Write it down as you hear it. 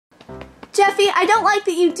Jeffy, I don't like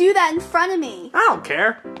that you do that in front of me. I don't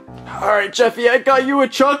care. Alright, Jeffy, I got you a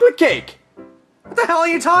chocolate cake. What the hell are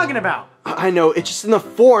you talking about? I know, it's just in the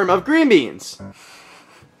form of green beans.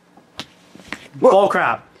 Bull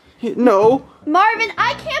crap. No. Marvin,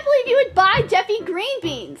 I can't believe you would buy Jeffy green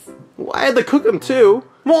beans. Well, I had to cook them too.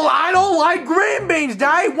 Well, I don't like green beans,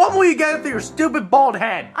 Daddy. What will you get for your stupid bald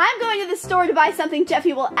head? I'm going to the store to buy something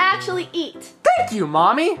Jeffy will actually eat. Thank you,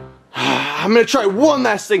 Mommy. I'm gonna try one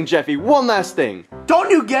last thing, Jeffy. One last thing. Don't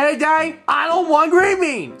you get it, Daddy? I don't want green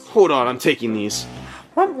beans. Hold on, I'm taking these.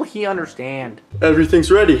 What will he understand?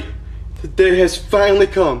 Everything's ready. The day has finally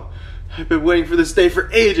come. I've been waiting for this day for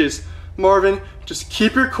ages. Marvin, just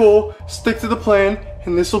keep your cool, stick to the plan,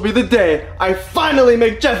 and this will be the day I finally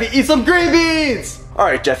make Jeffy eat some green beans!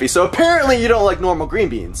 Alright, Jeffy, so apparently you don't like normal green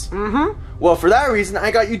beans. Mm-hmm. Well, for that reason,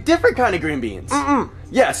 I got you different kind of green beans.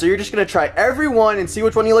 Yeah, so you're just gonna try every one and see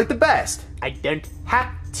which one you like the best. I don't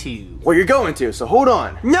have to. Well, you're going to, so hold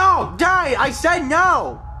on. No, Daddy, I said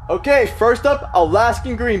no. Okay, first up,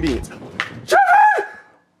 Alaskan green beans. Jeffy!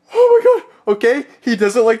 Oh my god. Okay, he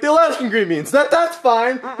doesn't like the Alaskan green beans. That's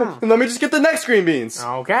fine. And let me just get the next green beans.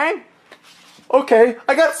 Okay. Okay,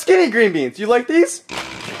 I got skinny green beans. You like these?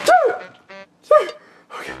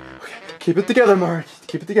 Okay. Keep it together, Mark.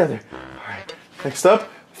 Keep it together. Alright. Next up,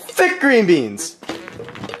 thick green beans.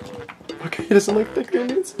 Okay, he doesn't like thick green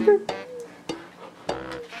beans. Okay.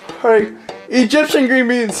 Alright, Egyptian green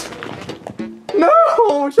beans.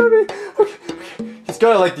 No, Jeffy. Okay. He's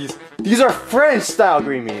gotta like these. These are French style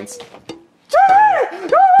green beans.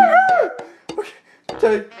 Jeffy! Oh my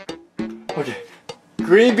god! Okay.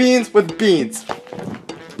 Green beans with beans.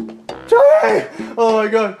 Jeffy! Oh my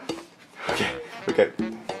god. Okay.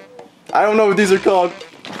 I don't know what these are called.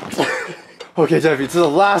 Okay, Jeffy, this is the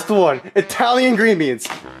last one. Italian green beans.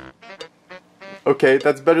 Okay,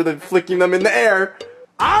 that's better than flicking them in the air.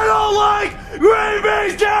 I don't like green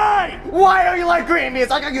beans, Daddy! Why don't you like green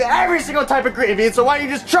beans? I got you every single type of green beans, so why don't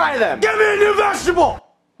you just try them? Give me a new vegetable!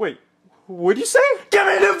 Wait, what'd you say? Give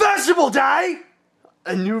me a new vegetable, Daddy!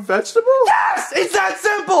 A new vegetable? Yes! It's that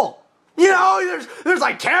simple! You know, there's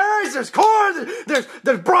like carrots, there's corn,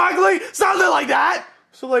 there's broccoli, something like that!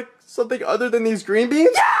 So like something other than these green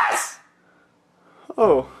beans? Yes!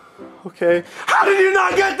 Oh, okay. How did you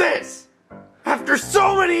not get this? After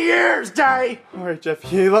so many years, Daddy! Alright,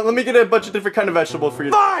 Jeffy, let me get a bunch of different kind of vegetables for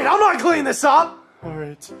you. Fine, I'm not cleaning this up!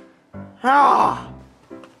 Alright. Ah!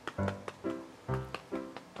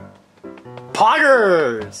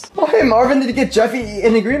 Poggers! Oh, hey Marvin, did you get Jeffy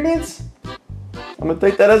any green beans? I'm gonna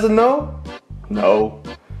take that as a no? No.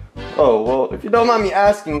 Oh, well, if you don't mind me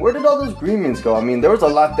asking, where did all those green beans go? I mean, there was a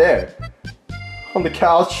lot there. On the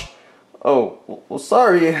couch. Oh, well,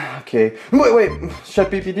 sorry. Okay. Wait,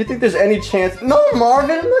 Chef Pee-Pee, do you think there's any chance? No,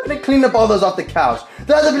 Marvin, I'm not gonna clean up all those off the couch.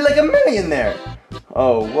 There's gonna be like a million there.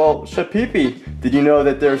 Oh, well, Chef Pee-Pee, did you know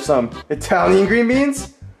that there's some Italian green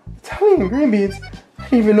beans? Italian green beans? I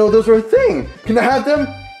didn't even know those were a thing. Can I have them?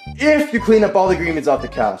 If you clean up all the green beans off the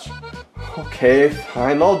couch. Okay,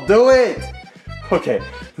 fine, I'll do it. Okay,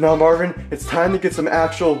 now Marvin, it's time to get some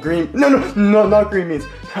actual No, not green beans.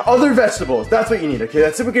 Other vegetables, that's what you need, okay?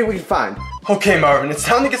 That's what we can find. Okay, Marvin, it's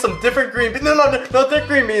time to get some different green beans. No, not different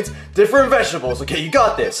green beans. Different vegetables, okay? You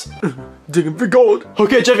got this. Digging for gold.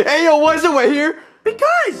 Okay, Jeffy, hey, yo, why is it right here?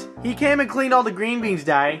 Because he came and cleaned all the green beans,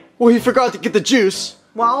 Daddy. Well, he forgot to get the juice.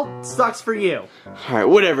 Well, sucks for you. Alright,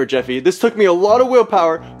 whatever, Jeffy. This took me a lot of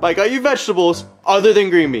willpower, but I got you vegetables other than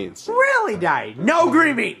green beans. Really, Daddy? No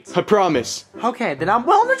green beans? I promise. Okay, then I'm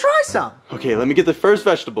willing to try some. Okay, let me get the first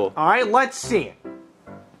vegetable. Alright, let's see it.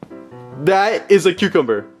 That is a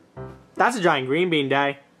cucumber. That's a giant green bean,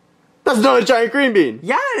 Daddy. That's not a giant green bean.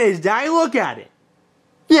 Yeah, it is, Daddy. Look at it.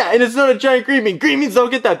 Yeah, and it's not a giant green bean. Green beans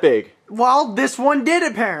don't get that big. Well, this one did,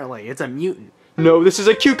 apparently. It's a mutant. No, this is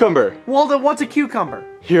a cucumber. Well, then what's a cucumber?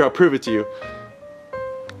 Here, I'll prove it to you.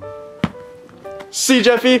 See,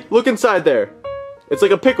 Jeffy? Look inside there. It's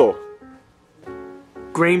like a pickle.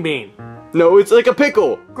 Green bean. No, it's like a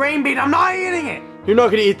pickle. Green bean, I'm not eating it. You're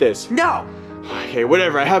not gonna eat this. No. Okay,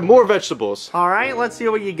 whatever. I have more vegetables. Alright, let's see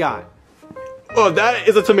what you got. Oh, that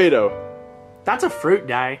is a tomato. That's a fruit,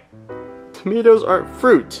 Daddy. Tomatoes aren't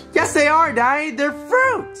fruit. Yes, they are, Daddy. They're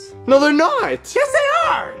fruits. No, they're not. Yes, they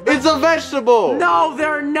are. It's a vegetable. No,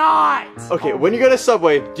 they're not. Okay, when you go to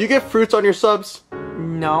Subway, do you get fruits on your subs?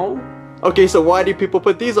 No. Okay, so why do people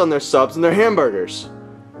put these on their subs and their hamburgers?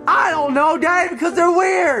 I don't know, Daddy, because they're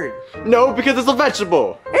weird. No, because it's a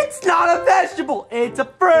vegetable. It's not a vegetable. It's a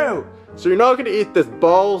fruit. So you're not gonna eat the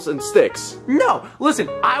balls and sticks? No. Listen,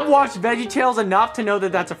 I watched VeggieTales enough to know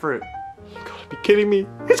that that's a fruit. You gotta be kidding me.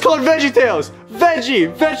 It's called VeggieTales.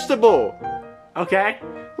 Veggie, vegetable. Okay.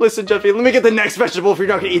 Listen, Jeffy, let me get the next vegetable if you're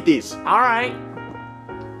not gonna eat these. Alright.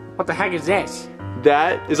 What the heck is this?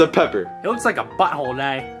 That is a pepper. It looks like a butthole,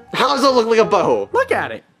 Day. How does it look like a butthole? Look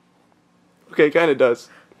at it. Okay, kinda does.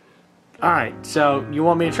 Alright, so you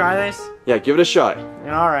want me to try this? Yeah, give it a shot.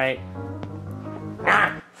 Alright.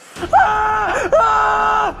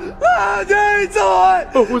 Dang, it's so hot!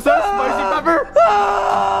 Oh, was that spicy pepper?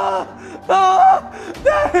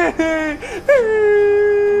 Dang!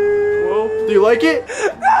 Well, do you like it?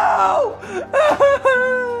 No!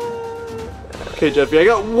 Okay, Jeffy, I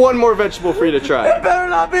got one more vegetable for you to try. It better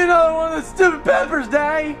not be another one of the stupid peppers,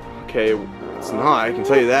 Daddy! Okay, it's not, I can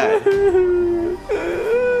tell you that.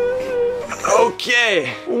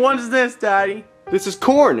 Okay. What is this, Daddy? This is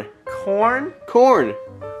corn. Corn? Corn.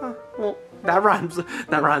 Well, that rhymes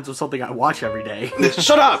with something I watch every day.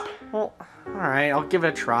 Shut up! Well, alright, I'll give it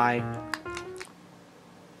a try.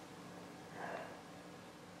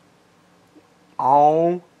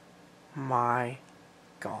 Oh my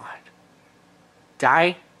god.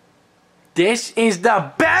 Daddy, this is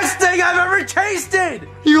the best thing I've ever tasted!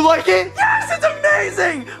 You like it? Yes, it's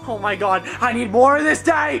amazing! Oh my god, I need more of this,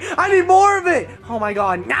 Daddy! I need more of it! Oh my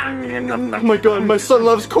god. Oh my god, my son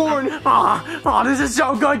loves corn. Oh, this is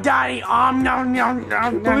so good, Daddy! Nom,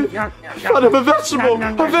 Got him a vegetable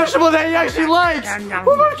that he actually likes.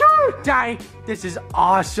 Oh my god! Daddy, this is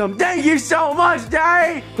awesome! Thank you so much,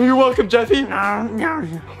 Daddy! You're welcome, Jeffy. Oh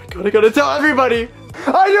my god, I gotta tell everybody.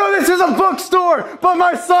 I know this is a bookstore, but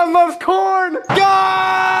my son loves corn!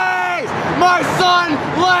 Guys! My son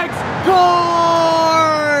likes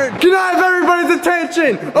corn! Can I have everybody's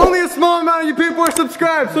attention? Only a small amount of you people are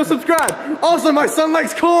subscribed, so subscribe. Also, my son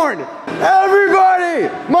likes corn! Everybody!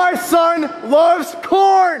 My son loves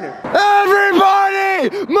corn! Everybody!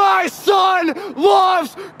 My son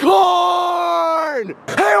loves corn!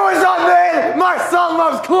 Hey, what's up, man? My son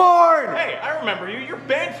loves corn! Hey, I remember you. You're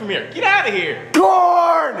banned from here. Get out of here.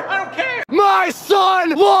 Corn! I don't care. My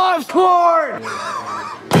son loves corn!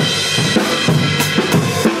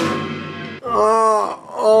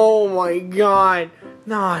 Oh my god.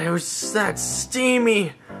 No, it was that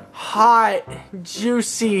steamy, hot,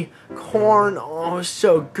 juicy corn. Oh, it was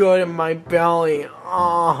so good in my belly.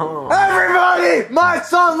 Oh. Everybody! My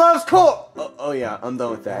son loves corn! Oh yeah, I'm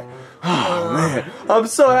done with that. Oh man, I'm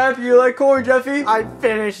so happy you like corn, Jeffy. I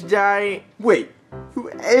finished, Daddy. Wait, you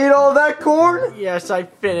ate all that corn? Yes, I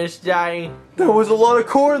finished, Daddy. That was a lot of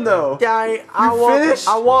corn though. Daddy, finished?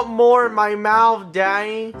 I want more in my mouth,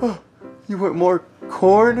 Daddy. You want more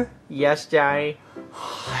corn? Yes, Daddy.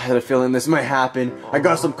 I had a feeling this might happen. I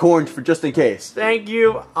got some corn for just in case. Thank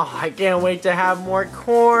you. Oh, I can't wait to have more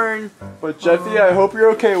corn. But Jeffy, I hope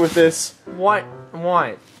you're okay with this. What?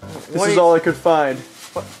 What? This is all I could find.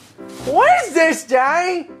 What is this,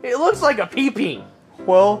 Daddy? It looks like a pee-pee.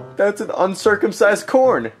 Well, that's an uncircumcised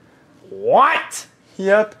corn. What?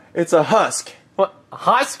 Yep, it's a husk. What? A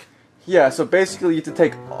husk? Yeah, so basically you have to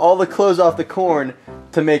take all the clothes off the corn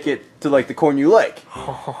to make it to like the corn you like.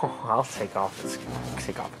 Oh, I'll take off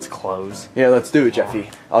its clothes. Yeah, let's do it, Jeffy.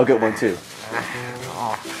 I'll get one too.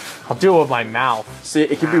 Oh, I'll do it with my mouth. See,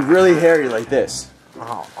 it can be really hairy like this.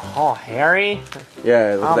 Oh, hairy?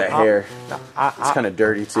 Yeah, look at that hair. It's kind of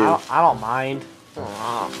dirty too. I don't mind.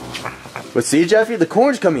 But see, Jeffy, the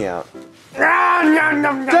corn's coming out. Daddy,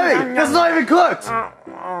 that's not even cooked!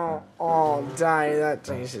 Oh, Daddy, that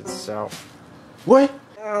tasted so... What?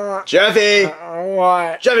 Jeffy!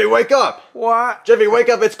 What? Jeffy, wake up! What? Jeffy, wake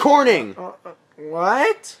up, it's corning!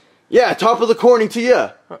 What? Yeah, top of the corning to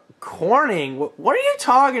you. Corning? What are you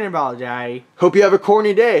talking about, Daddy? Hope you have a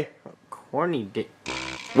corny day. Corny dick.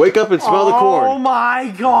 Wake up and smell the Oh corn. my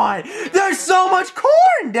god! There's so much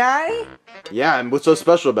corn, Daddy! Yeah, and what's so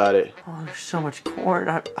special about it? Oh, there's so much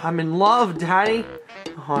corn. I'm in love, Daddy.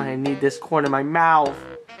 Oh, I need this corn in my mouth.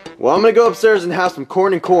 Well, I'm gonna go upstairs and have some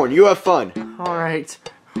corn and corn. You have fun. Alright.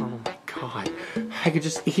 Oh my god. I could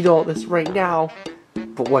just eat all this right now.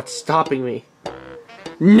 But what's stopping me?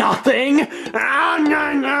 Nothing!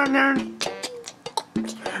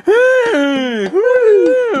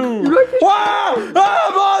 Wow!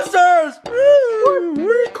 Ah, monsters!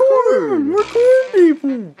 Where's corn? We're corn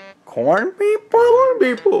people. Corn people? Corn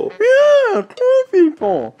people. Yeah, corn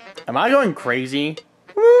people. Am I going crazy?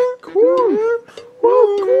 Corn.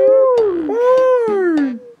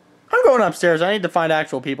 Corn. I'm going upstairs. I need to find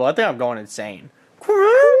actual people. I think I'm going insane. Corn.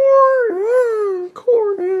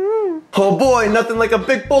 Oh boy, nothing like a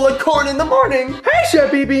big bowl of corn in the morning. Hey,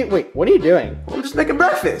 Chef BB. Wait, what are you doing? I'm just making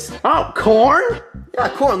breakfast. Oh, corn? Yeah,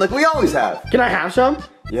 corn like we always have. Can I have some?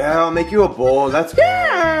 Yeah, I'll make you a bowl. That's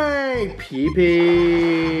Yay!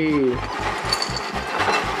 Pee-pee.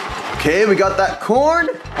 okay. We got that corn.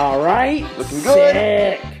 All right. Looking good.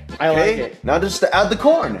 Sick. I like Okay, it. now just to add the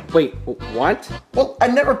corn. Wait, what? Well, I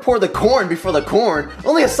never pour the corn before the corn.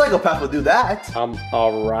 Only a psychopath would do that.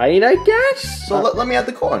 Alright, I guess. So let me add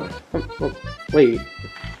the corn. Wait.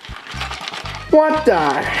 What the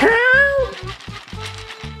hell?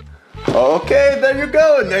 Okay, there you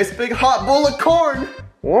go. A nice big hot bowl of corn.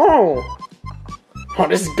 Whoa. Oh,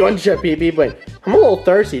 this is good shit, PP, but I'm a little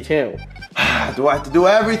thirsty too. Do I have to do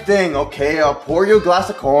everything? Okay, I'll pour you a glass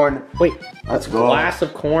of corn. Wait, Let's a go. glass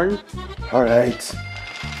of corn? All right.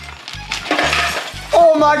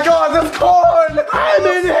 Oh my God, that's corn! I'm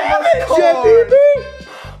in heaven,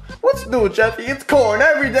 Jeffy! What's new, Jeffy? It's corn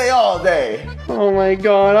every day, all day. Oh my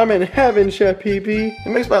God, I'm in heaven, Chef PP. It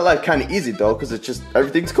makes my life kind of easy though, because it's just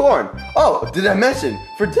everything's corn. Oh, did I mention?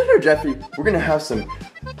 For dinner, Jeffy, we're gonna have some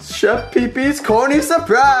Chef PP's corny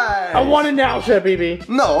surprise. I want it now, Chef PP.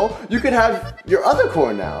 No, you can have your other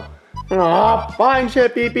corn now. Aw, fine,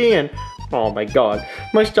 Chef PP, and oh my God,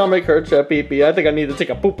 my stomach hurts, Chef PP. I think I need to take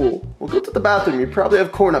a poo-poo. Well, go to the bathroom. You probably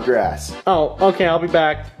have corn up your ass. Oh, okay, I'll be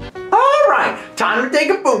back. Alright, time to take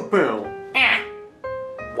a poo-poo.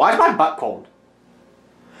 Why is my butt cold?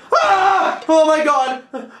 Ah! Oh my God!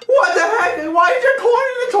 What the heck? Why is there corn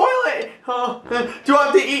in the toilet? Oh, do I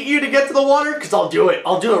have to eat you to get to the water? Because I'll do it.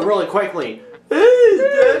 I'll do it really quickly.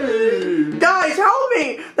 Guys, help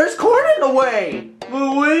me! There's corn in the way.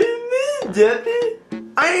 What do you mean, Jeffy?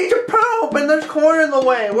 I need to poop and there's corn in the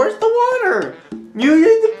way. Where's the water? You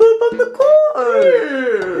need to poop on the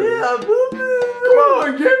corn. Yeah, poop. Come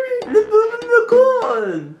on, Jeffy. Poop in the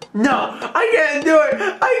corn. No, I can't do it.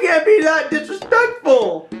 I can't be that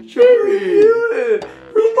disrespectful. Sure, do it.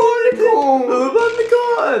 Poop on the corn. Poop on the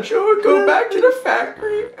corn. Sure, go back to the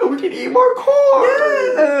factory and we can eat more corn.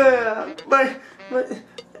 Yeah, but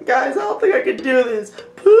guys, I don't think I can do this.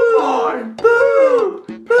 Poop, poop,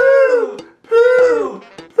 poop, poop,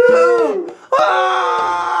 poop.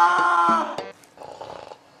 Ah!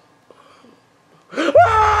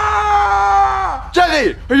 Ah!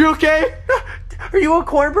 Jeffy, are you okay? Are you a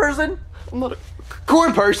corn person? I'm not a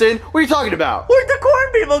corn person. What are you talking about? Where'd the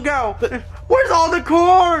corn people go? Where's all the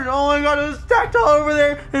corn? Oh my God, it was stacked all over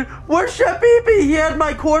there. And where's Chef Pee-Pee? He had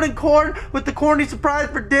my corn with the corny surprise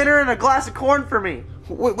for dinner and a glass of corn for me.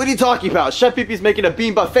 What are you talking about? Chef Pee-Pee's making a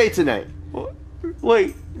bean buffet tonight.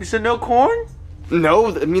 Wait, you said no corn? No,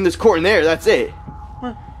 I mean there's corn there, that's it.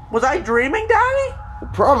 Was I dreaming, Daddy?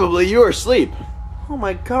 Probably you were asleep. Oh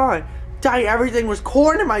my God, Daddy, everything was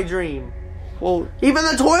corn in my dream. Well, Even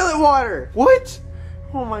the toilet water. what?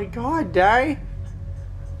 Oh my God, Daddy.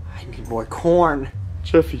 I need more corn.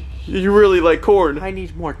 Jeffy, you really like corn. I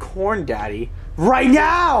need more corn, Daddy. Right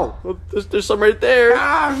now! Well, there's some right there. No,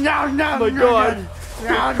 Oh my God.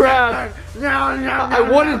 Crap. No. I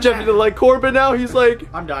wanted Jeffy to like corn, but now he's like,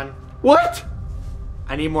 I'm done. what?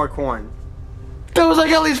 I need more corn. That was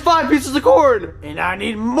like at least 5 pieces of corn. And I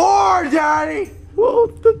need more, Daddy! Well,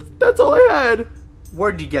 that's all I had.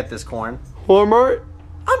 Where'd you get this corn? Walmart?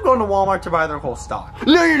 I'm going to Walmart to buy their whole stock.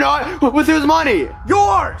 No, you're not. With whose money?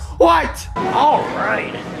 Yours! What?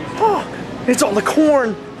 Alright. Oh, it's all the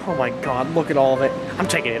corn. Oh my God, look at all of it. I'm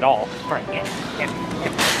taking it all.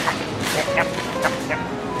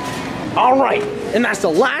 Alright, and that's the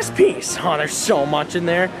last piece. Oh, there's so much in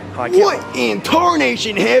there. Oh, I can't- What in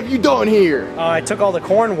tarnation have you done here? I took all the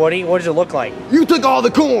corn, Woody. What does it look like? You took all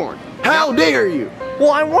the corn. How dare you? Well,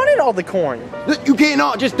 I wanted all the corn. You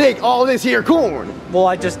cannot just take all this here corn. Well,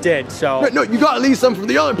 I just did, so... No, you gotta leave some for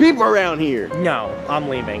the other people around here. No, I'm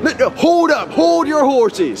leaving. No, hold up, hold your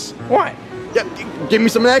horses. What? Yeah, give me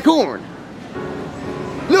some of that corn.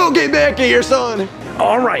 No, get back here, son.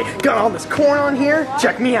 Alright, got all this corn on here.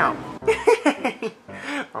 Check me out.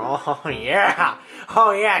 Oh, yeah.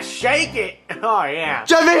 Oh, yeah, shake it. Oh, yeah.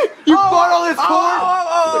 Jeffy, you bought all this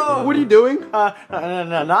corn? What are you doing?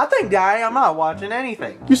 No, nothing, Daddy. I'm not watching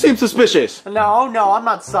anything. You seem suspicious. No, I'm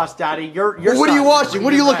not sus, Daddy. You're What are you sus. watching?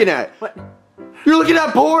 What are you looking at? What? You're looking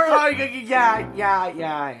at porn? Oh, yeah,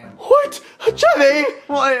 I am. What? Jeffy?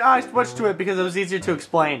 Well, I switched to it because it was easier to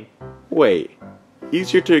explain. Wait,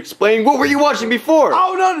 easier to explain? What were you watching before?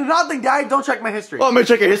 Oh, no, nothing, Daddy. Don't check my history. Oh, I'm gonna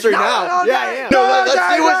check your history No, now. no, yeah, no, yeah. no, let's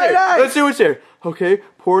no, see what's no, here. no. Let's see what's here. Okay,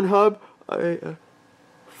 Pornhub.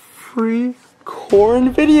 Free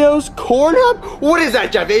corn videos. Cornhub? What is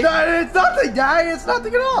that, Jeffy? No, it's nothing, Daddy. It's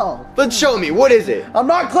nothing at all. Let's show me. What is it? I'm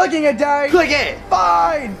not clicking it, Daddy. Click it.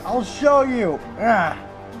 Fine. I'll show you.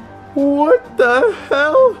 What the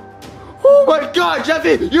hell? Oh my God,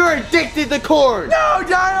 Jeffy! You're addicted to corn. No,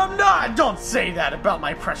 Daddy, I'm not. Don't say that about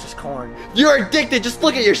my precious corn. You're addicted. Just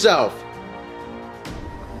look at yourself.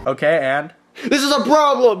 Okay, and? This is a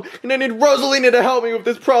problem, and I need Rosalina to help me with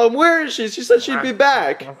this problem. Where is she? She said she'd be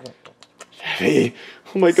back. Jeffy,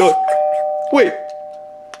 Oh my god. Wait.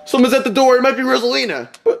 Someone's at the door. It might be Rosalina.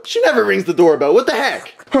 But she never rings the doorbell. What the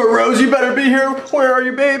heck? Rose, you better be here. Where are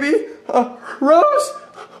you, baby? Rose?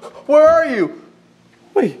 Where are you?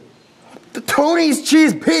 Wait. The Tony's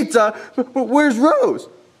Cheese Pizza? Where's Rose?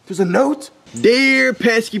 There's a note? Dear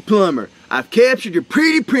pesky plumber, I've captured your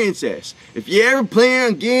pretty princess. If you ever plan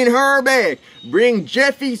on getting her back, bring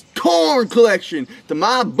Jeffy's corn collection to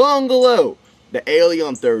my bungalow, the alley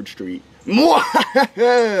on 3rd Street. No,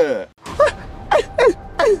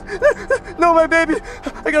 my baby.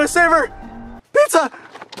 I gotta save her. Pizza.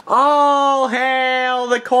 All hail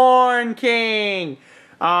the Corn King.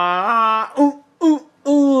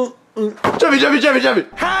 Jeffy.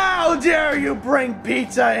 How dare you bring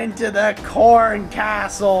pizza into the Corn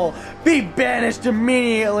Castle? Be banished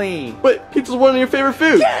immediately. Wait, pizza's one of your favorite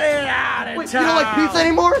foods. Get it out of Wait, town. you don't like pizza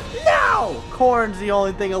anymore? No! Corn's the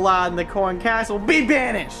only thing allowed in the Corn Castle. Be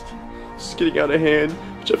banished. This is getting out of hand.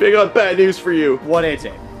 Jeffy, I got bad news for you. What is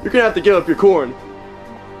it? You're gonna have to give up your corn.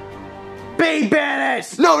 Be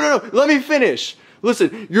banished! No, let me finish.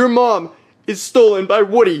 Listen, your mom is stolen by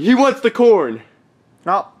Woody. He wants the corn.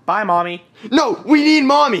 Oh, bye, Mommy. No, we need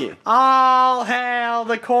Mommy. All hail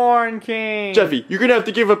the Corn King. Jeffy, you're gonna have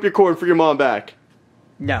to give up your corn for your mom back.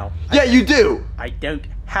 No. Yeah, you do. I don't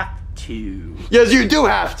have to. Yes, you do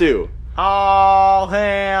have to. All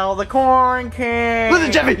hail the Corn King.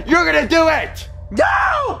 Listen, Jeffy, you're gonna do it.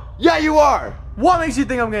 No! Yeah, you are. What makes you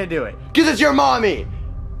think I'm gonna do it? Because it's your mommy.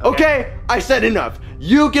 Okay, I said enough.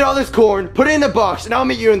 You get all this corn, put it in the box, and I'll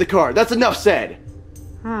meet you in the car. That's enough said.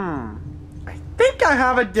 I think I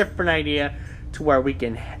have a different idea to where we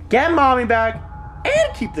can get Mommy back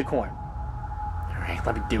and keep the corn. Alright,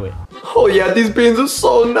 let me do it. Oh yeah, these beans are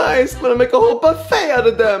so nice. I'm gonna make a whole buffet out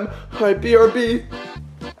of them. Alright, BRB.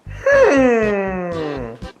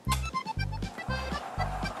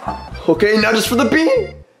 Okay, now just for the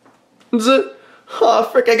bean. Oh,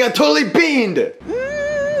 frick, I got totally beaned.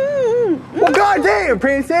 Well, goddamn,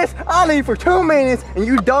 princess! I leave for 2 minutes and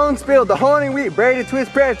you done spilled the honey wheat braided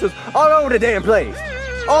twist pretzels all over the damn place.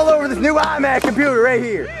 All over this new iMac computer right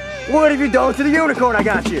here. What have you done to the unicorn I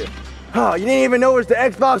got you? Oh, you didn't even know it's the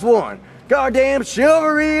Xbox One. Goddamn,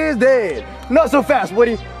 chivalry is dead. Not so fast,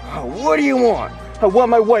 Woody. Oh, what do you want? I want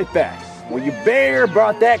my wife back. Well, you better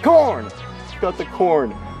brought that corn. Got the corn.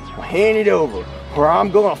 Well, hand it over or I'm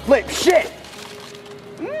gonna flip shit.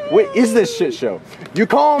 What is this shit show? You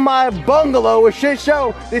call my bungalow a shit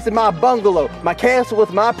show? This is my bungalow, my castle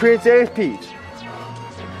with my Princess Peach.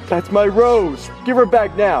 That's my Rose. Give her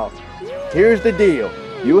back now. Here's the deal.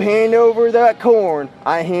 You hand over that corn,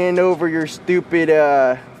 I hand over your stupid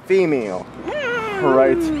female.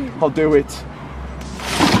 Alright, I'll do it.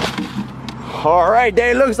 Alright,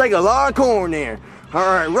 that looks like a lot of corn there.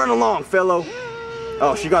 Alright, run along, fellow.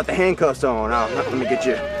 Oh, she got the handcuffs on. Oh, let me get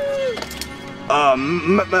you.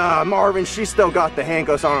 Marvin, she still got the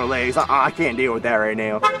handcuffs on her legs. I can't deal with that right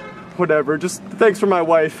now. Whatever, just thanks for my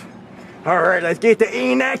wife. Alright, let's get to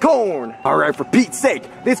eating that corn. Alright, for Pete's sake,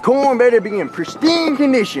 this corn better be in pristine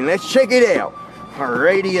condition. Let's check it out.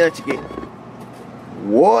 Alrighty, let's get...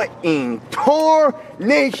 What in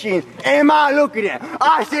tarnation am I looking at?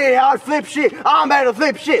 I said I'd flip shit. I'm about to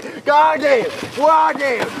flip shit. Goddamn,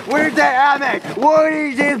 where's that iMac? What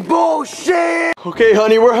is this bullshit? Okay,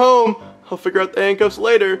 honey, we're home. I'll figure out the handcuffs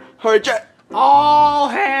later. Alright, All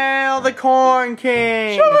hail the Corn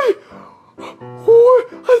King. Jeffy!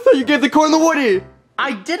 I thought you gave the corn to Woody.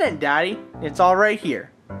 I didn't, Daddy. It's all right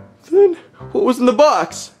here. Then, what was in the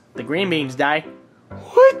box? The green beans, Daddy.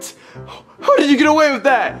 What? How did you get away with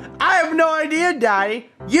that? I have no idea, Daddy.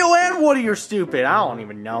 You and Woody are stupid. I don't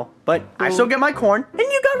even know. But I still get my corn, and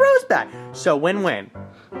you got Rose back. So win-win.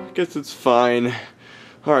 I guess it's fine.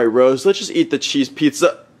 Alright, Rose, let's just eat the cheese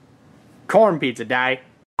pizza. Corn pizza, Daddy.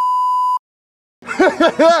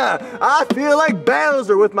 I feel like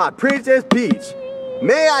Bowser with my Princess Peach.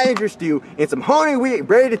 May I interest you in some honey wheat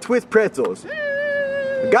braided twist pretzels?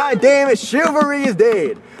 God damn it, chivalry is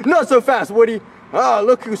dead. Not so fast, Woody. Ah,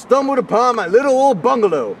 look who stumbled upon my little old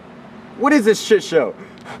bungalow. What is this shit show?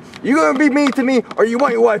 You gonna be mean to me or you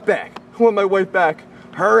want your wife back? I want my wife back.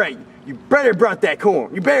 Alright, you better brought that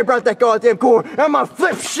corn. You better brought that goddamn corn. I'm gonna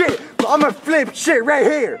flip shit. I'm gonna flip shit right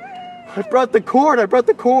here. I brought the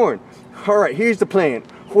corn. Alright, here's the plan.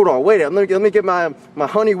 Hold on, wait. Let me get my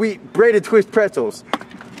honey wheat braided twist pretzels.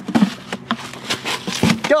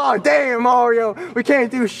 God damn, Mario. We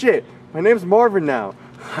can't do shit. My name's Marvin now.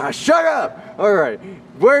 Shut up. Alright,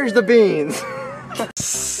 where's the beans?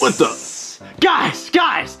 What the? Guys,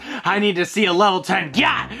 I need to see a level 10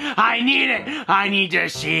 GAT. I need it. I need to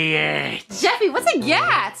see it. Jeffy, what's a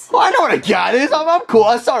GAT? Well, I know what a GAT is. I'm cool.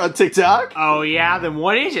 I saw it on TikTok. Oh yeah, then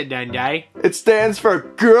what is it, Dende? It stands for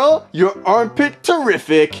Girl, Your Armpit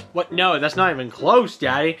Terrific. What? No, that's not even close,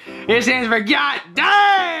 Daddy. It stands for God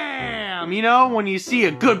damn. You know, when you see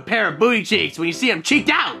a good pair of booty cheeks, when you see them cheeked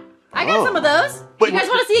out. I got some of those. Wait, you guys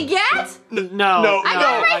want to see a GAT? No. I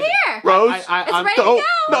got it right here. Rose? It's ready to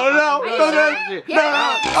No, go. no. Here we go.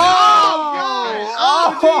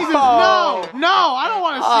 Oh, Jesus, no, I don't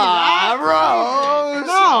want to see that. Rose.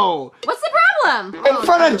 No. What's the problem? In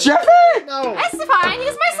front of Jeffy? No. That's fine.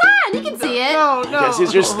 He's my son. He can see it. No. Yes,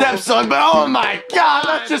 he's your stepson, but oh my God,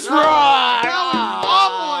 that's just wrong.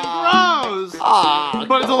 Awful and gross.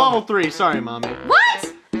 But it's a level 3. Sorry, Mommy.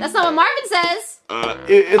 What? That's not what Marvin says.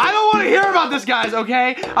 I don't want to hear about this, guys,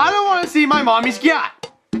 okay? I don't want to see my mommy's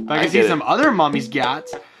GAT. But I can see some other mommy's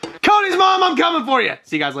GATs. Cody's mom, I'm coming for you.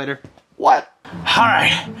 See you guys later. What? All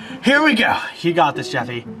right, here we go. You got this,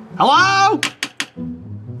 Jeffy. Hello?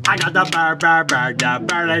 I got the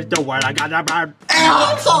bird is the word. I got the bird. Hey,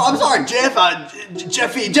 I'm sorry, Jeff.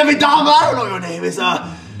 Jeffy Dahmer, I don't know your name is.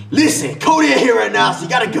 Listen, Cody ain't here right now, so you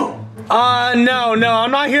gotta go. No,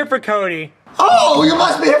 I'm not here for Cody. Oh, you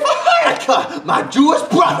must be here for Hanukkah, my Jewish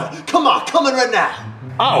brother. Come on, come in right now.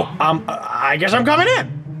 Oh, I guess I'm coming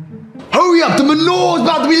in. Hurry up, the menorah's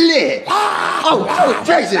about to be lit. Oh,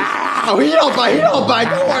 Jason. Oh, he don't bite.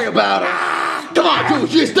 Don't worry about it. Come on,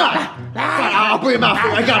 Jewish, just stop. I'll bring him out for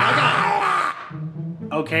you. I got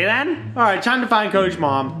it. Okay then. All right, time to find Cody's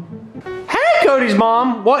mom. Hey, Cody's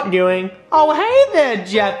mom. What doing? Oh, hey there,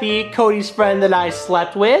 Jeffy, Cody's friend that I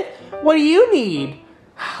slept with. What do you need?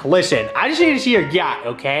 Listen, I just need to see your GAT,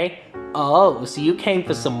 okay? Oh, so you came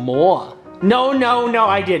for some more. No,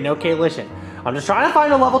 I didn't. Okay, listen. I'm just trying to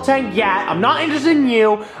find a level 10 GAT. I'm not interested in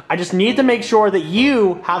you. I just need to make sure that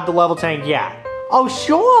you have the level 10 GAT. Oh,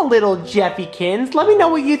 sure, little Jeffykins. Let me know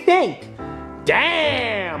what you think.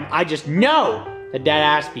 Damn, I just know that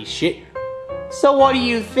ass be shit. So what do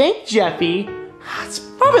you think, Jeffy? It's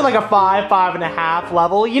probably like a 5.5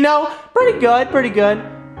 level. You know, pretty good.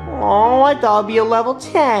 Oh, I thought it'd be a level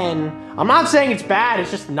 10. I'm not saying it's bad,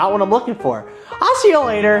 it's just not what I'm looking for. I'll see you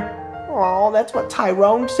later. Oh, that's what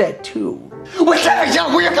Tyrone said too. What's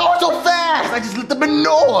that? Where you going so fast? I just lit the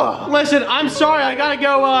menorah. Listen, I'm sorry, I gotta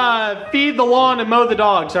go feed the lawn and mow the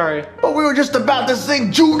dog, sorry. But we were just about to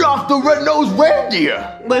sing Rudolph the Red-Nosed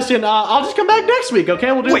Reindeer. Listen, I'll just come back next week,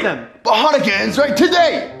 okay? We'll do it then. But Hanukkah ends right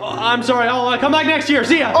today. I'm sorry, I'll come back next year,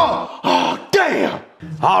 see ya. Oh, damn.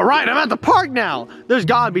 All right, I'm at the park now. There's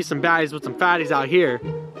gotta be some baddies with some fatties out here.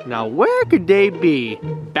 Now, where could they be?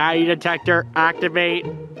 Baddie detector, activate.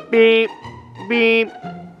 Beep, beep,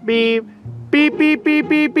 beep, beep, beep, beep,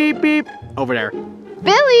 beep, beep, beep. Over there.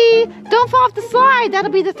 Billy, don't fall off the slide. That'll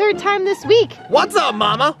be the 3rd time this week. What's up,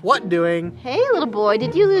 Mama? What doing? Hey, little boy,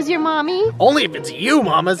 did you lose your mommy? Only if it's you,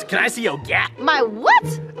 Mamas. Can I see your GAT? My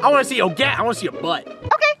what? I want to see your GAT. I want to see your butt.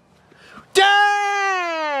 Okay.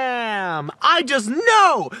 Damn! I just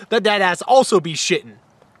know that ass also be shitting.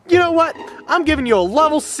 You know what? I'm giving you a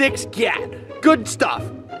level 6 GAT. Good stuff.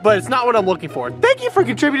 But it's not what I'm looking for. Thank you for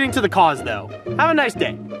contributing to the cause, though. Have a nice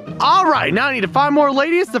day. All right, now I need to find more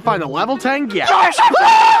ladies to find a level 10 GAT.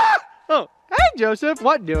 Oh, hey, Joseph.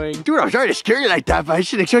 What doing? Dude, I'm sorry to scare you like that, but I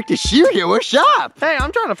shouldn't expect to see you here. What's up? Hey,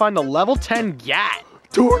 I'm trying to find the level 10 GAT.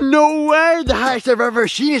 Dude, no way. The highest I've ever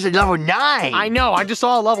seen is a level 9. I know, I just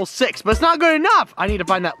saw a level 6, but it's not good enough. I need to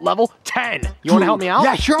find that level 10. You want to help me out?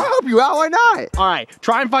 Yeah, sure, I'll help you out. Why not? All right,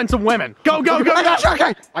 try and find some women. Go.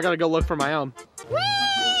 Okay. I gotta go look for my own.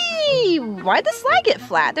 Whee! Why'd the slide get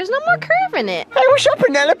flat? There's no more curve in it. Hey, what's up,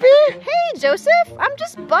 Penelope? Hey, Joseph, I'm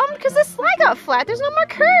just bummed because the slide got flat. There's no more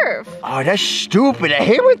curve. Oh, that's stupid. I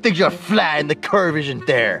hate when things are flat and the curve isn't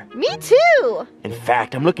there. Me too. In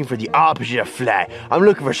fact, I'm looking for the opposite of flat. I'm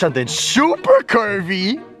looking for something super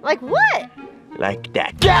curvy. Like what? Like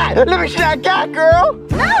that. GAT! Let me see that GAT, girl!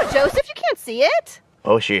 No, Joseph, you can't see it.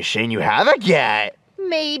 Oh, so you're saying you have a GAT?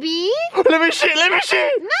 Maybe. Let me see!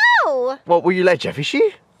 No. What will you let Jeffy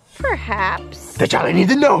see? Perhaps. That's all I need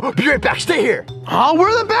to know. Be right back. Stay here. Oh, where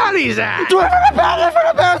are the baddies at? Do I find a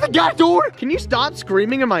baddie with a GAT, dude? Can you stop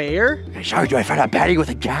screaming in my ear? Hey, sorry, do I find a baddie with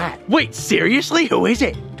a GAT? Wait, seriously? Who is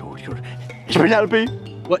it? Dude, it's Penelope.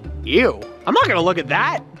 What? Ew. I'm not gonna look at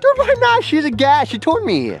that. Dude, why not? She's a GAT. She told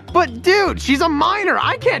me. But dude, she's a minor.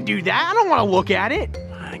 I can't do that. I don't want to look at it.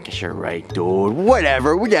 I guess you're right, dude.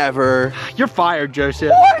 Whatever. You're fired,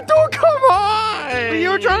 Joseph. What, dude? Come on! You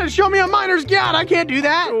were trying to show me a minor's GAT. I can't do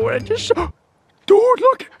that. Dude,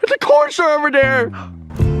 look! It's a corn star over there!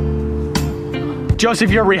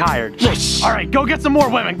 Joseph, you're rehired. Yes. All right, go get some more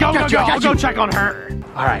women. Go, got you, I got I'll go you. check on her.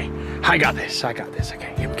 All right, I got this.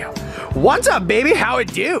 Okay, here we go. What's up, baby? How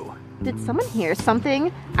it do? Did someone hear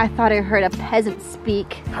something? I thought I heard a peasant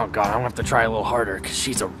speak. Oh God, I'm gonna have to try a little harder because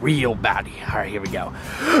she's a real baddie. All right, here we go.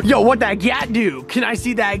 Yo, what that gat do? Can I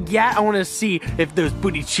see that gat? I want to see if those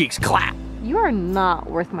booty cheeks clap. You are not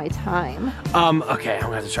worth my time. Okay, I'm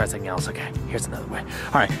gonna have to try something else. Okay, here's another way.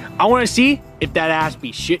 All right, I want to see if that ass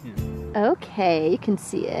be shitting. Okay, you can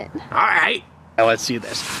see it. All right, now let's see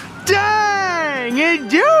this. Dang, it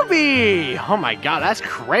do be! Oh my God, that's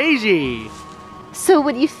crazy. So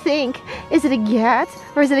what do you think? Is it a gat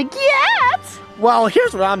or is it a gat? Well,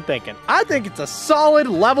 here's what I'm thinking. I think it's a solid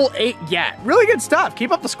level 8 gat. Really good stuff.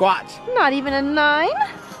 Keep up the squats. Not even a 9?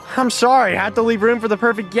 I'm sorry, I had to leave room for the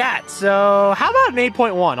perfect gat. So how about an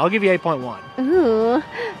 8.1? I'll give you 8.1. Ooh,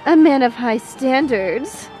 a man of high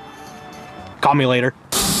standards. Call me later.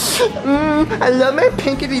 I love my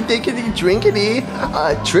pinkity dinkity drinkity.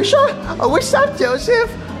 Trisha? What's up,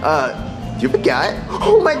 Joseph? Do you have a gat?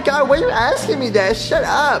 Oh my God, why are you asking me that? Shut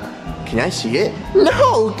up. Can I see it?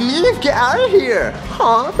 No, leave, get out of here.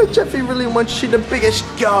 Huh, but Jeffy really wants to see the biggest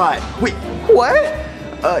god. Wait, what?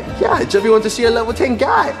 Yeah, Jeffy wants to see a level 10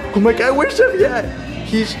 guy. Oh my God, where's Jeffy at?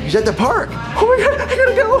 He's at the park. Oh my God, I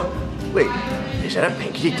gotta go. Wait, is that a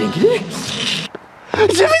pinkity dinkity?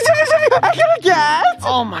 Jeffy, I got a gat!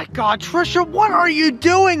 Oh my God, Trisha, what are you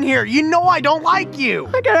doing here? You know I don't like you.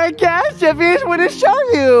 I got a gat, Jeffy. I just want to show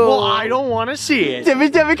you. Well, I don't want to see it. Jeffy,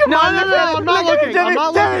 come No, on. no, I'm not looking. I'm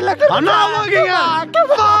not looking at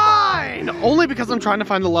it. Fine. Only because I'm trying to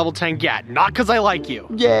find the level 10 gat, not because I like you.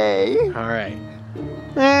 Yay. All right.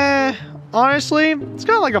 Honestly, it's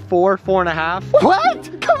kind of like a 4, 4.5.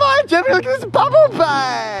 What? Come on, Jeffy, look at this bubble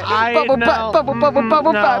butt.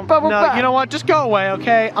 Bubble butt. You know what? Just go away,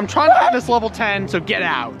 okay? I'm trying to find this level 10, so get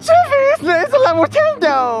out. Jeffy, it's a level 10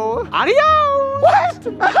 though. Adios! What?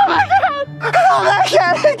 Oh my God. Oh my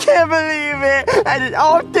God, I can't believe it. I did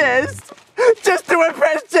all this just to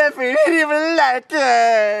impress Jeffy. He didn't even like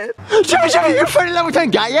it. Jeffy, you found a level 10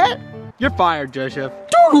 guy yet? You're fired, Joseph.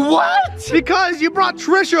 Dude, what? Because you brought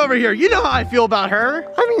Trisha over here. You know how I feel about her.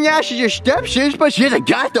 I mean, yeah, she's your stepsis, but she has a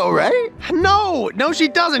gat though, right? No, she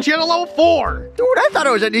doesn't. She had a level 4. Dude, I thought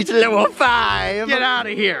it was at least a level 5. Get out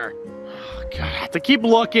of here. Oh, God, I have to keep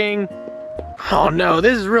looking. Oh no,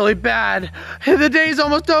 this is really bad. The day's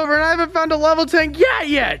almost over and I haven't found a level 10 gat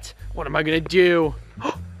yet. What am I gonna do?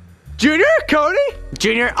 Junior? Cody?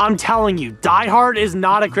 Junior, I'm telling you, Die Hard is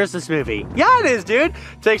not a Christmas movie. Yeah, it is, dude.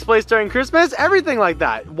 Takes place during Christmas, everything like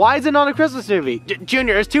that. Why is it not a Christmas movie?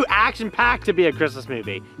 Junior, it's too action-packed to be a Christmas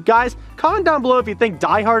movie. Guys, comment down below if you think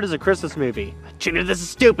Die Hard is a Christmas movie. Junior, this is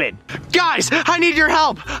stupid. Guys, I need your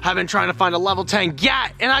help. I've been trying to find a level 10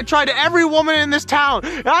 gat, and I tried to every woman in this town,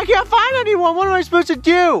 and I can't find anyone. What am I supposed to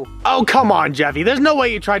do? Oh, come on, Jeffy. There's no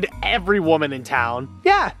way you tried to every woman in town.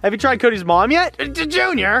 Yeah, have you tried Cody's mom yet?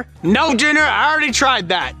 Junior? No, Junior, I already tried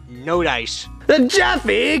that. No dice.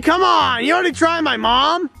 Jeffy, come on. You already tried my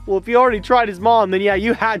mom? Well, if you already tried his mom, then yeah,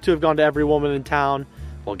 you had to have gone to every woman in town.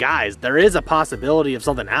 Well, guys, there is a possibility of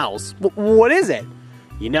something else. What is it?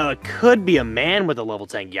 You know, it could be a man with a level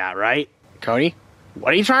 10 gat, right? Cody,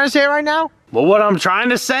 what are you trying to say right now? Well, what I'm trying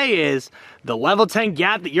to say is the level 10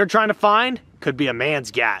 gat that you're trying to find could be a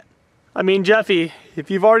man's gat. I mean, Jeffy,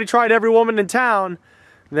 if you've already tried every woman in town,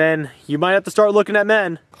 then you might have to start looking at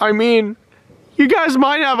men. I mean, you guys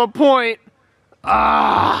might have a point.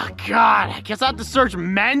 Ah, God, I guess I have to search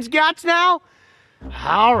men's gats now?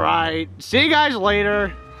 All right, see you guys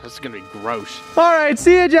later. This is gonna be gross. All right,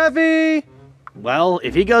 see ya, Jeffy. Well,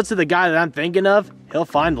 if he goes to the guy that I'm thinking of, he'll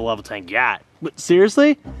find the level 10 gat. But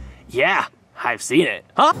seriously? Yeah, I've seen it.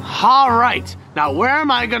 Huh? All right, now where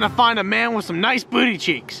am I gonna find a man with some nice booty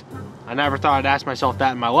cheeks? I never thought I'd ask myself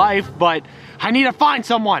that in my life, but I need to find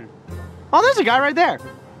someone. Oh, there's a guy right there.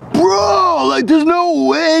 Bro, like there's no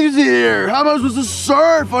waves here. How am I supposed to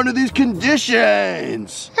surf under these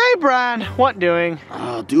conditions? Hey, Brad, what doing?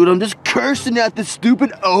 Oh, dude, I'm just cursing at this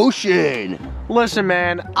stupid ocean. Listen,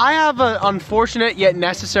 man, I have an unfortunate yet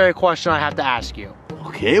necessary question I have to ask you.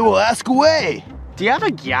 Okay, well, ask away. Do you have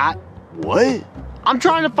a gat? What? I'm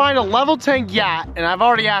trying to find a level 10 gat, and I've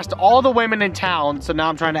already asked all the women in town, so now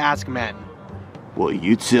I'm trying to ask men. Well,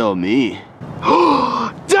 you tell me.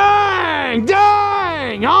 Dang!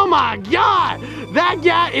 Dang! Oh my God! That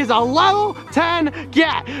gat is a level 10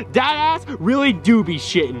 gat. That ass really do be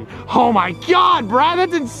shitting. Oh my God, Brad,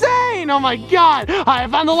 that's insane! Oh my God! I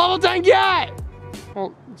found the level 10 gat!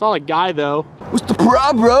 Well, it's not a guy though. What's the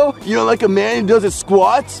problem, bro? You don't like a man who does his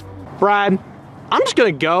squats? Brad, I'm just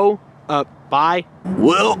gonna go. Bye.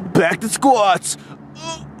 Well, back to squats.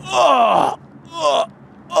 Die!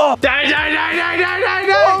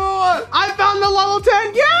 I found the level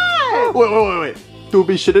 10 cat! Wait.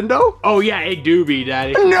 Doobie shouldn't know? Oh yeah, it do be,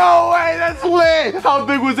 Daddy. No way, that's lit! How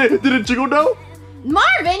big was it? Did it jiggle though?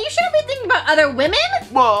 Marvin, you shouldn't be thinking about other women.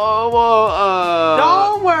 Don't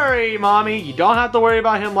worry, Mommy. You don't have to worry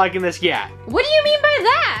about him liking this cat. What do you mean by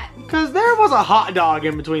that? Because there was a hot dog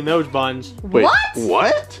in between those buns. Wait, What?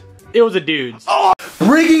 What? It was a dude's.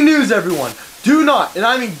 Breaking news, everyone! Do not, and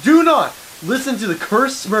I mean do not, listen to the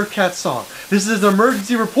cursed Smurf Cat song. This is an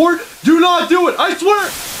emergency report. Do not do it, I swear!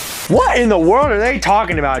 What in the world are they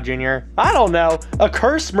talking about, Junior? I don't know. A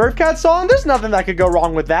cursed Smurf Cat song? There's nothing that could go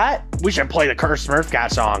wrong with that. We should play the cursed Smurf Cat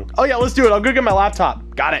song. Oh yeah, let's do it. I'll go get my laptop.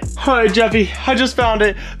 Got it. All right, Jeffy, I just found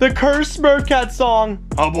it. The cursed Smurf Cat song.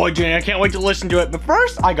 Oh boy, Junior, I can't wait to listen to it. But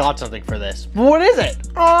first, I got something for this. What is it?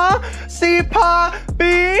 See,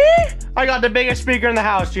 Poppy? I got the biggest speaker in the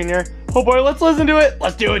house, Junior. Oh boy, let's listen to it.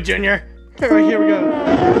 Let's do it, Junior. Here we go.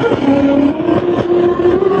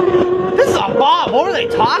 This is a bomb. What were they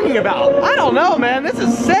talking about? I don't know, man. This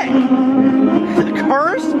is sick.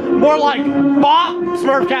 Curse? More like bop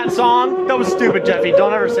Smurf Cat song. That was stupid, Jeffy.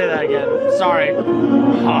 Don't ever say that again. Sorry.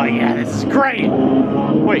 Oh yeah, this is great.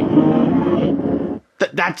 Wait.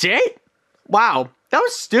 That's it? Wow. That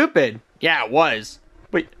was stupid. Yeah, it was.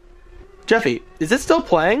 Wait. Jeffy, is it still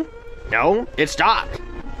playing? No, it stopped.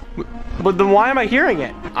 But then why am I hearing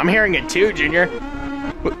it? I'm hearing it too, Junior.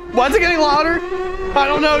 Why is it getting louder? I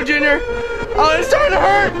don't know, Junior. Oh, it's starting to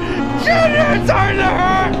hurt! Junior, it's starting to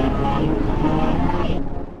hurt!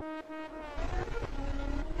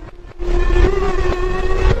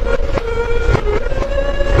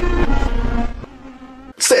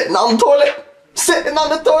 Sitting on the toilet! Sitting on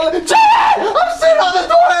the toilet! Jeffy! I'm sitting on the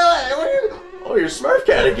toilet! What are you... Oh, you're Smurf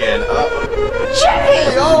Cat again.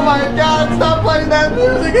 Jeffy! Oh my god, stop playing that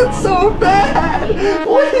music, it's so bad!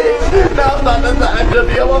 Please! Now's not the time,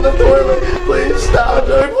 Jeffy, I'm on the toilet. Please stop,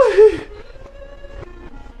 Jeffy, please.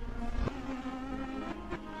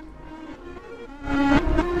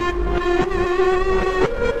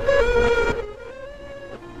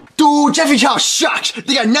 Dude, Jeffy Chow sucks!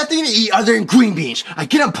 They got nothing to eat other than green beans. I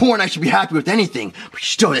get them poor and I should be happy with anything. But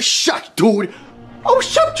still, this sucks, dude. Oh,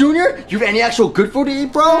 shut up, Junior! You have any actual good food to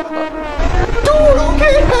eat, bro? Dude,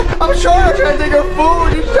 okay, I'm sure I'm trying to take your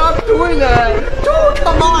food. You stop doing that. Dude,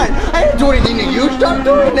 come on. I didn't do anything to you. Stop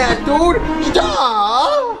doing that, dude.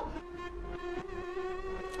 Stop.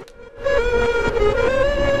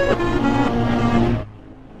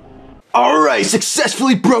 Alright,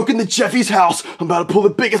 successfully broken the Jeffy's house. I'm about to pull the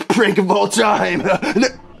biggest prank of all time.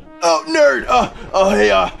 Oh, nerd!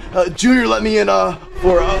 Hey, Junior let me in, my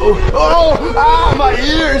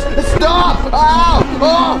ears! Stop! Ow!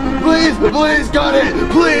 Please cut it!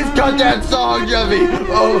 Please cut that song, Jeffy!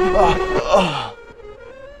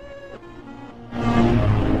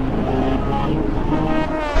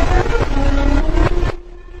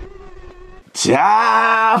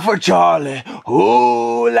 Time for Charlie.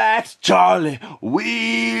 Who likes Charlie?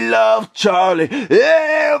 We love Charlie.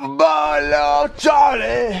 Everybody loves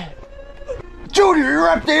Charlie. Junior, you're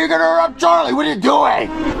up there. You're gonna interrupt Charlie. What are you doing?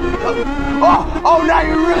 Oh, now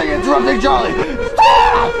you're really interrupting Charlie.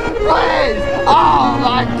 Stop! Please! Oh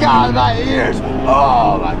my God, my ears.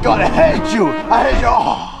 Oh my God, I hate you. I hate you.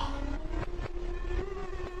 Oh.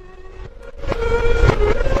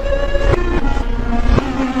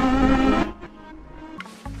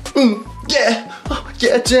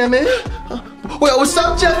 Yeah, Jimmy. Well, what's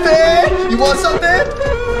up, Jeffy? You want something?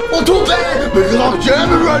 Oh, too bad, because I'm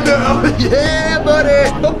jamming right now. Yeah, buddy.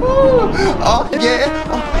 Oh, yeah.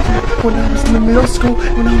 When I was in the middle school,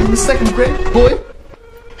 when I was in the second grade, boy.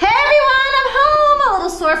 Hey everyone, I'm home. A little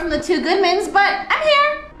sore from the 2 Goodmans, but I'm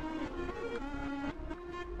here.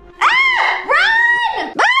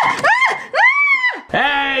 Run!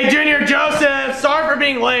 Hey, Junior Joseph! Sorry for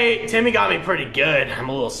being late. Timmy got me pretty good. I'm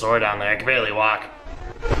a little sore down there. I can barely walk.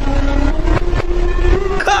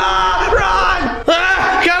 Run!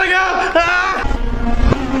 Gotta go!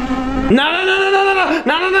 No!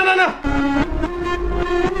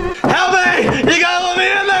 Help me! You gotta let me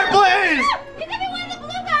in there, please! You could be one of the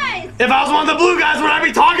blue guys. If I was one of the blue guys, would I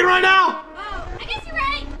be talking right now? Oh, I guess you're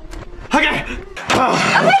right. Okay. Okay,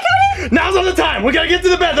 Cody. Now's not the time. We gotta get to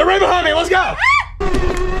the bed. They're right behind me. Let's go.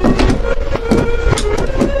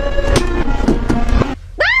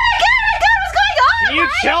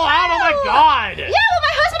 Chill out, oh my God! Yeah, well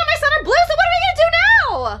my husband and my son are blue, so what are we gonna do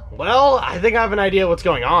now? Well, I think I have an idea what's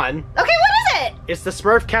going on. Okay, what is it? It's the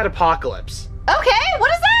Smurf Cat apocalypse. Okay,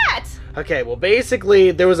 what is that? Okay, well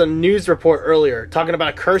basically there was a news report earlier talking about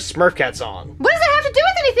a cursed Smurf Cat song. What does that have to do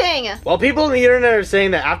with anything. Well, people on the internet are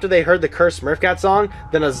saying that after they heard the cursed Smurf Cat song,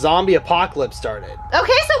 then a zombie apocalypse started. Okay, so what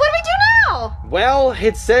do we do now? Well,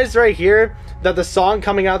 it says right here that the song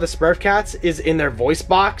coming out of the Smurf Cats is in their voice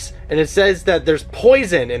box, and it says that there's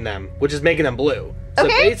poison in them, which is making them blue. So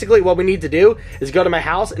basically what we need to do is go to my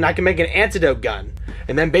house and I can make an antidote gun.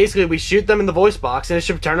 And then basically we shoot them in the voice box and it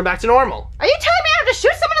should turn them back to normal. Are you telling me I have to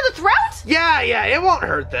shoot someone in the throat? Yeah, it won't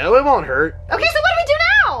hurt though, it won't hurt. Okay, so what do we do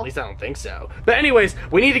now? At least I don't think so. But anyways,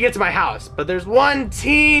 we need to get to my house, but there's one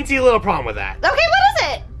teensy little problem with that. Okay, what is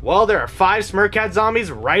it? Well, there are 5 Smurf Cat zombies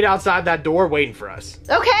right outside that door waiting for us.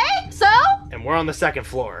 Okay, so? And we're on the 2nd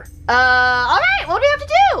floor. Alright, what do we have to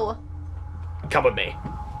do? Come with me.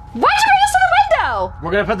 Why'd you bring us to the window?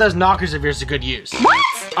 We're gonna put those knockers of yours to good use.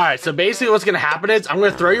 What? Alright, so basically what's gonna happen is I'm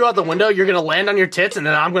gonna throw you out the window, you're gonna land on your tits, and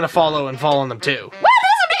then I'm gonna follow and fall on them too. What?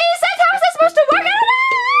 That doesn't make any sense! How is that supposed to work? I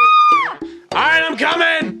don't know! Alright, I'm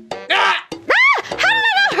coming! Ah! How did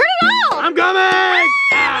I not hurt at all? I'm coming! Oh my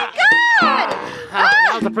God!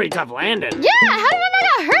 That was a pretty tough landing. Yeah, how did I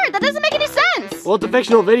not hurt? That doesn't make any sense. Well, it's a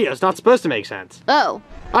fictional video, it's not supposed to make sense. Oh.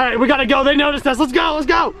 Alright, we gotta go, they noticed us, let's go! Run!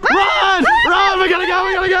 Run! We gotta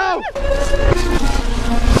go!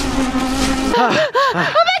 Oh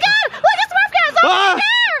my God! Look, it's Smurf Cat! It's over there!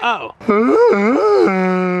 Oh.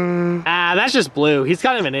 That's just Blue. He's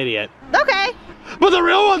kind of an idiot. Okay. But the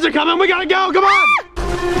real ones are coming. We gotta go. Come on.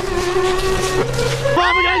 Come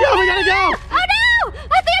on, we gotta go. Oh no!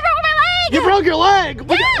 I think I broke my leg! You broke your leg.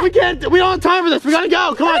 We can't. We don't have time for this. We gotta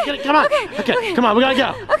go. Come on, get it. Come on. Okay. Come on. We gotta go.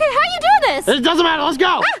 Okay, how you doing this? It doesn't matter. Let's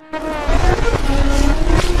go.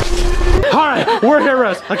 All right, we're here,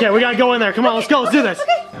 Rose. Okay, we gotta go in there. Come on, let's go. Let's do this.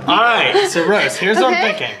 All right, so Rose, here's what I'm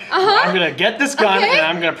thinking. I'm gonna get this gun and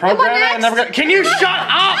I'm gonna program it, and then we're gonna. Can you shut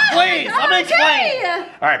up, please? Let me explain.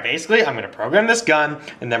 All right, basically, I'm gonna program this gun,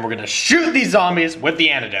 and then we're gonna shoot these zombies with the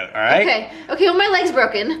antidote. All right? Okay, well, my leg's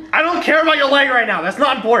broken. I don't care about your leg right now. That's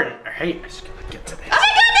not important. All right, I'm just gonna get to this. Oh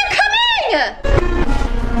my God, they're coming!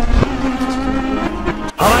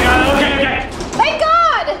 Oh my God. Okay. Thank God!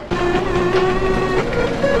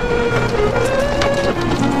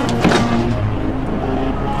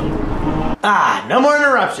 No more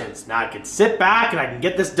interruptions. Now I can sit back and I can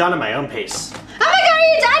get this done at my own pace. Oh my God, are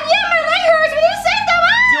you done? Yeah, my leg hurts. We need to save them.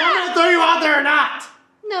 Do you want me to throw you out there or not?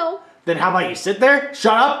 No. Then how about you sit there,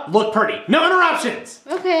 shut up, look pretty. No interruptions.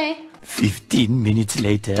 Okay. 15 minutes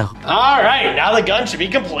later. All right, now the gun should be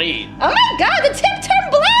complete. Oh my God, the tip turned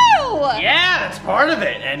blue! Yeah, that's part of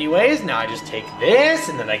it. Anyways, now I just take this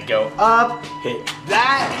and then I go up, hit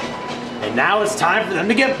that, and now it's time for them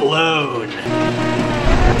to get blown.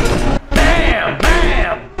 Bam,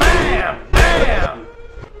 bam, bam, bam,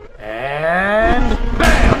 and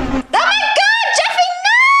bam. Oh my God, Jeffy,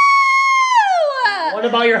 no! What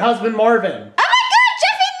about your husband, Marvin? Oh my God,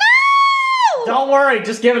 Jeffy, no! Don't worry,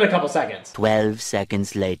 just give it a couple seconds. 12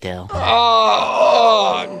 seconds later.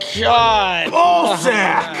 Oh God.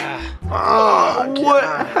 Ballsack! What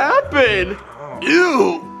happened?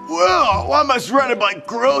 Ew! Well, why am I surrounded by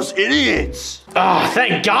gross idiots? Oh,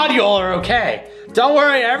 thank God you all are okay. Don't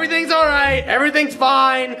worry, everything's all right. Everything's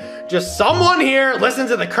fine. Just someone here listened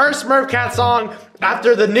to the cursed Smurf Cat song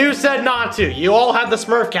after the news said not to. You all have the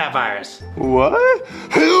Smurf Cat virus. What?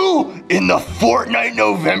 Who in the Fortnite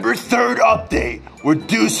November 3rd update would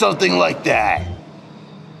do something like that?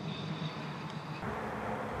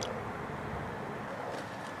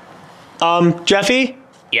 Jeffy?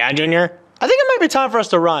 Yeah, Junior? I think it might be time for us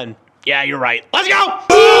to run. Yeah, you're right. Let's go!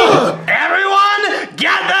 Everyone,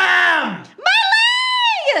 get them!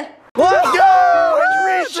 Let's go!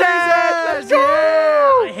 It's recess! Let's go!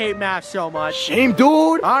 I hate math so much. Shame,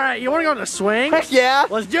 dude. All right, you want to go on the swing? Heck yeah.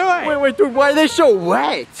 Let's do it. Wait, dude, why are they so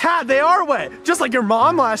wet? Ha, they are wet, just like your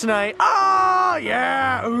mom last night. Oh,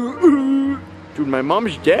 yeah. Dude, my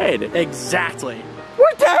mom's dead. Exactly.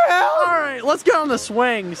 What the hell? All right, let's get on the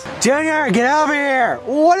swings. Junior, get over here.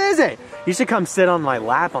 What is it? You should come sit on my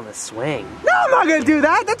lap on the swing. No, I'm not gonna do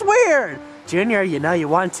that. That's weird. Junior, you know you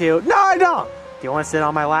want to. No, I don't. Do you want to sit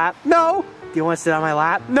on my lap? No. Do you want to sit on my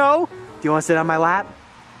lap? No. Do you want to sit on my lap?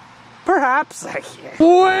 Perhaps.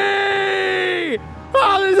 Wait!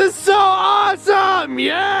 Oh, this is so awesome!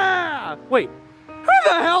 Yeah! Wait, who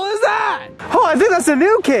the hell is that? Oh, I think that's the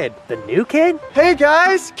new kid. The new kid? Hey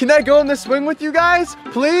guys, can I go on the swing with you guys,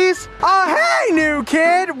 please? Oh, hey, new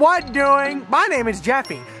kid. What doing? My name is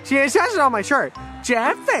Jeffy. See, it says it on my shirt.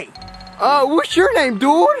 Jeffy. What's your name,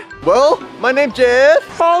 dude? Well, my name's Jeff.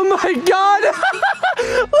 Oh my God!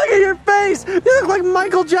 Look at your face! You look like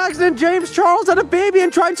Michael Jackson and James Charles had a baby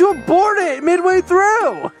and tried to abort it midway through!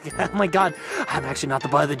 Oh my God, I'm actually not the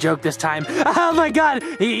butt of the joke this time. Oh my God,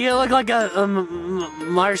 you look like a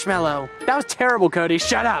marshmallow. That was terrible, Cody.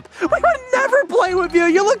 Shut up. We would never play with you.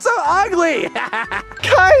 You look so ugly.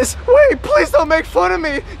 Guys, wait, please don't make fun of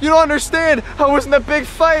me. You don't understand. I was in a big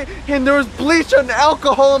fight and there was bleach and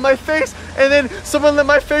alcohol on my face, and then someone lit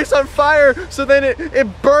my face on fire, so then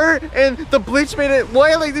it burnt and the bleach made it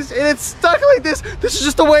white like this and it's stuck like this. This is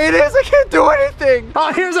just the way it is. I can't do anything.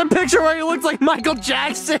 Oh, here's a picture where he looks like Michael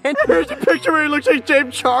Jackson. Here's a picture where he looks like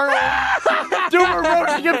James Charles. Dude, we're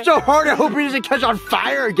roasting him so hard I hope he doesn't catch on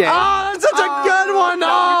fire again. Oh, that's such a good one.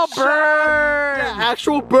 Oh, burn. Yeah,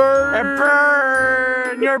 actual burn.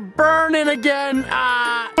 Burn. You're burning again.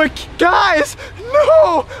 But guys,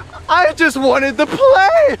 no. I just wanted to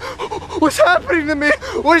play. What's happening to me?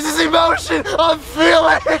 What is this emotion I'm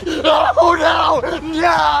feeling? Oh no!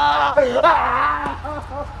 Yeah!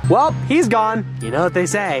 Well, he's gone. You know what they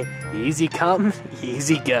say, easy come,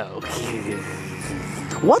 easy go.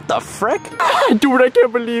 What the frick? Dude, I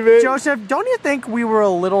can't believe it. Joseph, don't you think we were a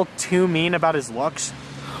little too mean about his looks?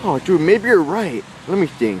 Oh, dude, maybe you're right. Let me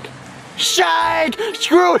think. Shite!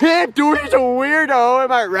 Screw him, dude. He's a weirdo.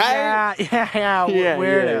 Am I right? Yeah,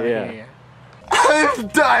 weirdo. Yeah.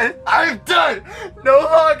 I'm done. No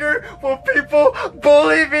longer will people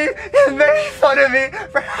bully me and make fun of me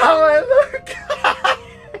for how I look.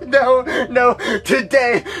 No.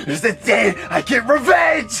 Today is the day I get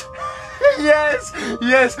revenge. Yes.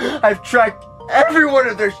 I've tracked every one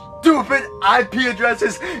of their stupid IP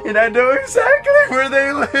addresses and I know exactly where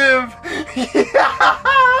they live.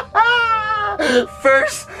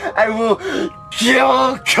 First, I will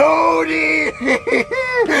kill Cody.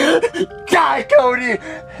 Die, Cody.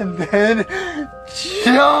 And then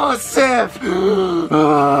Joseph.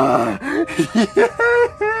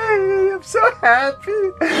 I'm so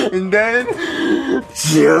happy. And then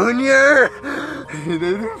Junior. And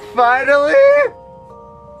then finally,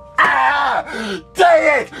 dang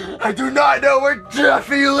it! I do not know where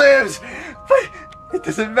Jeffy lives, but it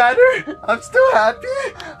doesn't matter. I'm still happy.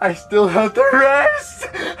 I still have the rest.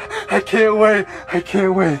 I can't wait.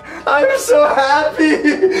 I'm so happy.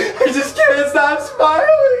 I just can't stop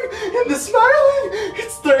smiling. And the smiling,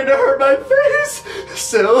 it's starting to hurt my face.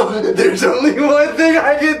 So there's only one thing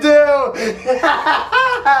I can do.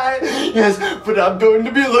 Yes, but I'm going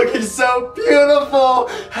to be looking so beautiful.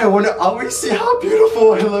 I want to always see how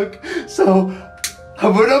beautiful I look. So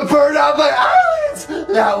I'm gonna burn out my eyelids!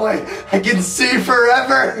 That way I can see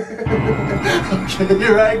forever! Okay,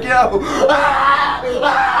 here I go!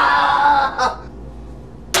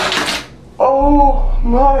 Oh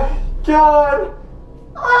my God!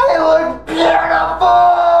 I look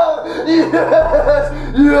beautiful! Yes!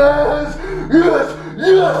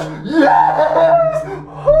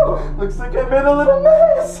 Whew, looks like I made a little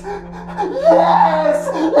mess! Yes!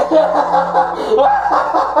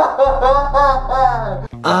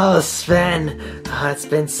 Oh, Sven. It's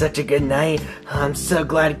been such a good night. I'm so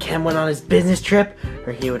glad Ken went on his business trip,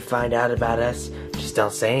 or he would find out about us. Just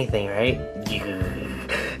don't say anything, right?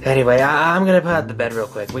 Anyway, I'm gonna put out the bed real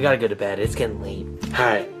quick. We gotta go to bed. It's getting late.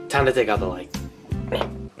 Alright, time to take out the light.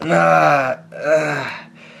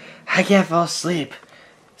 I can't fall asleep.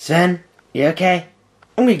 Sven, you okay?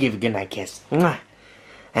 I'm gonna give you a good night kiss.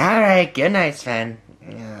 Alright, good night, Sven.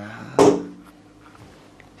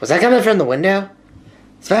 Was that coming from the window?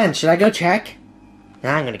 Sven, should I go check? No,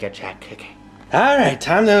 I'm gonna go check. Okay. Alright,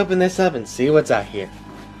 time to open this up and see what's out here.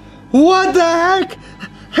 What the heck?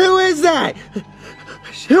 Who is that?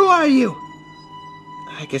 Who are you?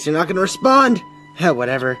 I guess you're not gonna respond.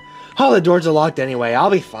 Whatever. All the doors are locked anyway.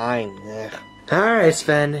 I'll be fine. Alright,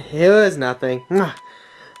 Sven. It was nothing.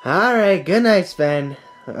 Alright, good night, Sven.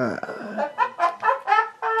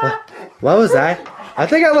 What was that? I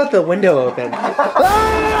think I left the window open.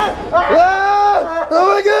 Oh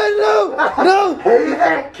my God, no!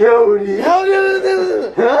 Cody!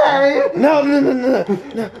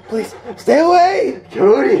 No, please, stay away!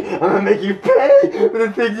 Cody, I'm gonna make you pay for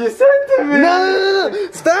the things you said to me! No!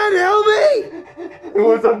 Sven, help me! And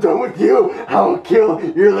once I'm done with you, I'll kill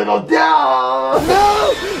your little dog!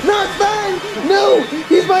 No! Not Sven! No!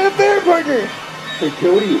 He's my affair partner! Hey,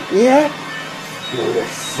 Cody. Yeah? Go to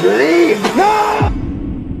sleep! No!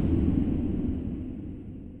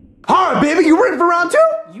 Alright, baby, you ready for round 2?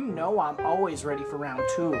 You know I'm always ready for round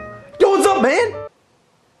 2. Yo, what's up, man?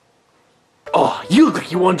 Oh, you look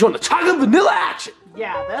like you want to join the chocolate vanilla action!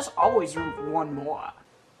 Yeah, there's always room for one more.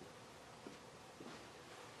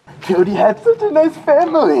 Cody had such a nice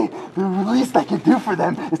family. The least I could do for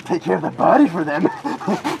them is take care of the body for them.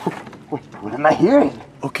 What am I hearing?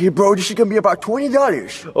 Okay, bro, this is gonna be about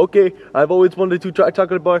 $20. Okay, I've always wanted to try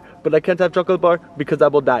chocolate bar, but I can't have chocolate bar because I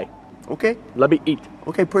will die. Okay. Let me eat.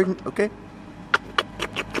 Okay, okay.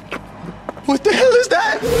 What the hell is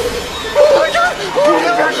that? Oh my god! Oh my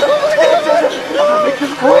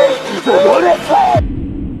god!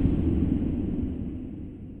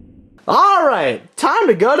 Alright, time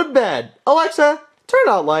to go to bed. Alexa, turn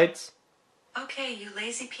out lights. Okay, you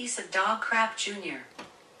lazy piece of dog crap, Junior.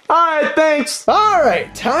 Alright, thanks.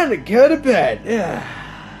 Alright, time to go to bed. Yeah.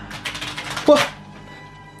 What?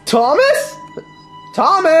 Thomas?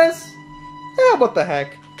 Thomas? Yeah, what the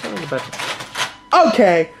heck? Go to bed.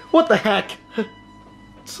 Okay, what the heck?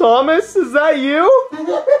 Thomas, is that you?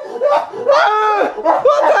 Ah, what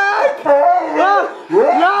the heck? Ah,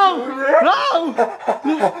 no! No!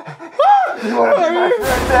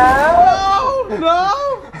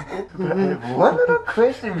 One little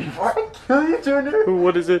question before I kill you, Junior.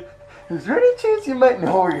 What is it? Is there any chance you might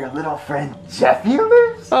know where your little friend Jeffy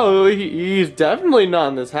lives? Oh, he's definitely not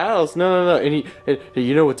in this house. No. And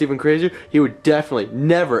you know what's even crazier? He would definitely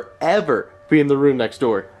never, ever be in the room next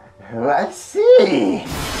door. Oh, I see.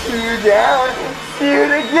 See you down. See you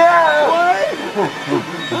to go. What?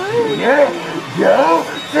 Here, go,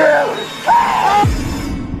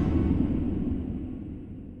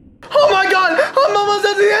 Oh my god! I'm almost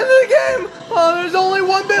at the end of the game! Oh, there's only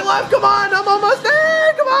one bit left. Come on, I'm almost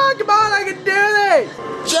there! Come on, I can do this!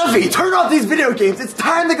 Jeffy, turn off these video games. It's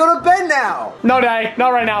time to go to bed now. No, Daddy,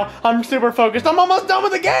 not right now. I'm super focused. I'm almost done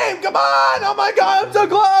with the game. Come on! Oh my god, I'm so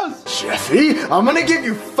close! Jeffy, I'm gonna give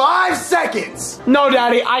you 5 seconds. No,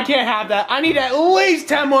 Daddy, I can't have that. I need at least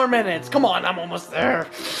 10 more minutes. Come on, I'm almost there.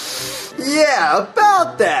 Yeah,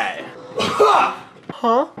 about that.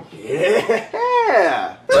 Huh?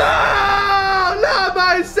 Yeah. No, not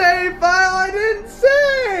my save file. I didn't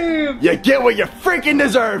save. You get what you freaking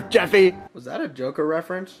deserve, Jeffy. Was that a Joker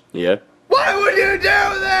reference? Yeah. Why would you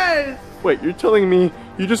do this? Wait, you're telling me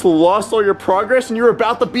you just lost all your progress and you're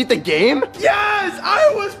about to beat the game? Yes,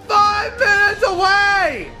 I was 5 minutes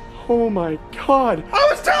away. Oh my god. I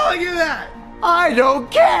was telling you that. I don't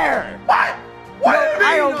care. What? What do you mean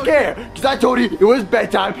I don't care, because I told you it was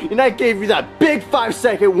bedtime, and I gave you that big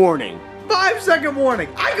 5-second warning. 5-second warning.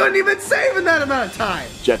 I couldn't even save in that amount of time.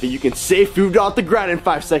 Jeffy, you can save food off the ground in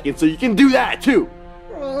 5 seconds, so you can do that too.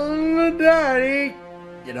 Daddy.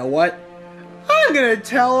 You know what? I'm gonna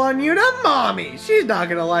tell on you to Mommy. She's not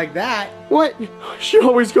gonna like that. What? She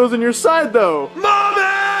always goes on your side though. Mommy!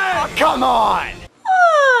 Oh, come on!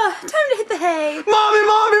 Time to hit the hay. Mommy,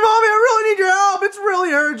 I really need your help. It's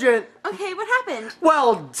really urgent. Okay, what happened?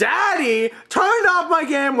 Well, Daddy turned off my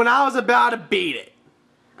game when I was about to beat it.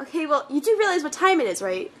 Okay, well, you do realize what time it is,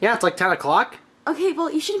 right? Yeah, it's like 10 o'clock. Okay,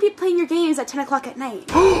 well, you shouldn't be playing your games at 10 o'clock at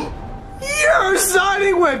night. You're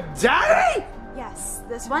siding with Daddy? Yes,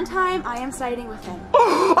 this one time I am siding with him.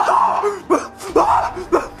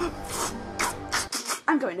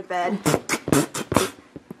 I'm going to bed.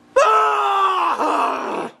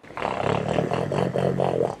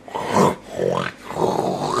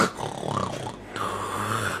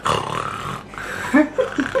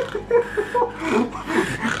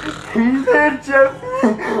 Hey there, Jeffy.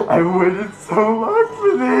 I waited so long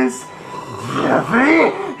for this.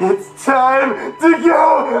 Jeffy, it's time to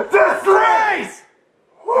go to sleep!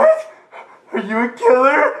 What? Are you a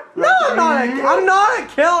killer? No, I'm not a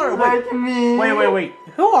killer. Like me. Wait.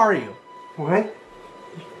 Who are you? What?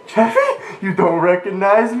 Jeffy? You don't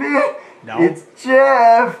recognize me? No. It's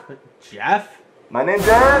Jeff. Jeff? My name's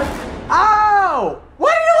Jeff. Oh!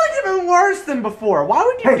 Why do you look even worse than before? Why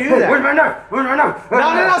would you do that? Where's my knife? Where's my knife?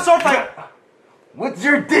 No, sword fight. What's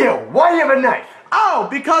your deal? Why do you have a knife? Oh,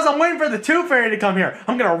 because I'm waiting for the tooth fairy to come here.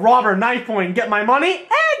 I'm gonna rob her knife point and get my money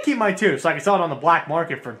and keep my tooth so I can sell it on the black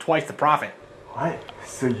market for twice the profit. What?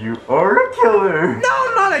 So you are a killer? No,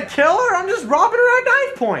 I'm not a killer. I'm just robbing her at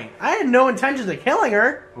knife point. I had no intentions of killing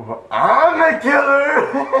her. Well, I'm a killer.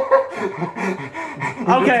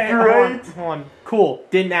 Okay, Great. hold on. Cool.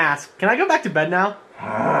 Didn't ask. Can I go back to bed now?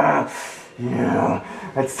 Yeah.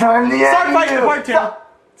 It's time to end Sword fight part 2.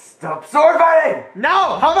 Stop sword fighting!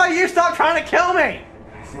 No! How about you stop trying to kill me?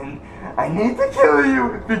 Listen, I need to kill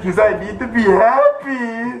you because I need to be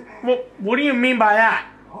happy. Well, what do you mean by that?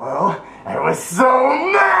 Well, I was so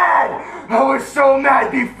mad! I was so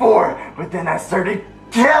mad before, but then I started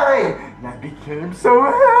killing, and I became so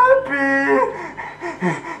happy!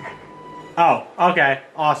 Oh, okay.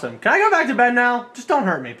 Awesome. Can I go back to bed now? Just don't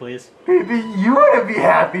hurt me, please. Baby, you want to be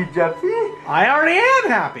happy, Jeffy? I already am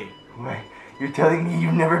happy. Wait, You're telling me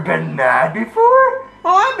you've never been mad before?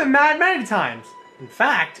 Oh, I've been mad many times. In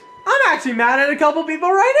fact, I'm actually mad at a couple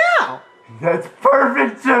people right now. That's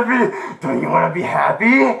perfect, Jeffy. Don't you want to be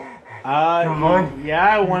happy? Come on. Yeah,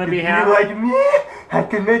 I want to be happy. You like me? I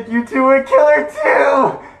can make you two a killer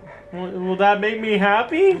too. Will that make me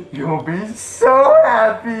happy? You'll be so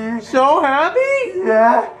happy. So happy?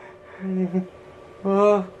 Yeah.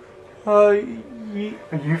 Are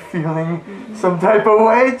you feeling some type of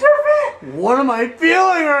way, Jeffy? What am I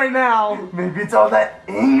feeling right now? Maybe it's all that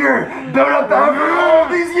anger built up after all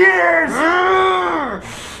these years.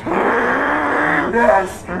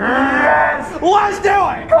 Yes. Yes. Let's do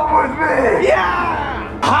it. Come with me.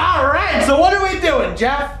 Yeah. All right. So what are we doing,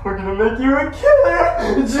 Jeff? We're gonna make you a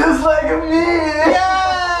killer, just like me.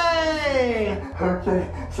 Yay! Okay,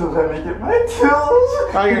 so let me get my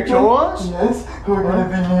tools. Are your tools? Yes, we're gonna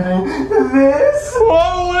be needing this.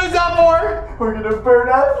 Whoa, what is that for? We're gonna burn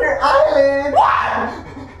off your eyelids. What?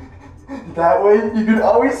 That way you can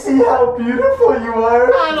always see how beautiful you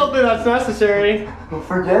are. I don't think that's necessary. Well,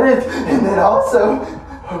 forget it. And then also,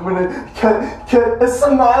 I'm gonna cut a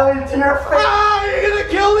smile into your face. Ah, you're gonna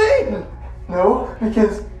kill me? No,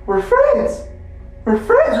 because we're friends. We're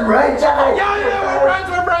friends, right, Jeffy?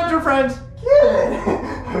 Yeah, we're friends. Good.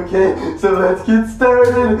 Okay, so let's get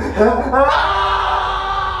started.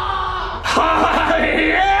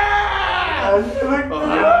 Yeah! You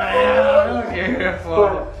look beautiful.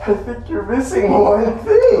 But I think you're missing one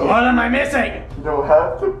thing. What am I missing? You don't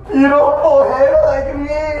have the beautiful hair like me.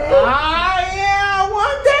 Yeah, I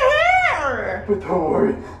want the hair. But don't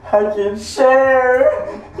worry, I can share.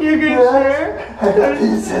 You can share? I got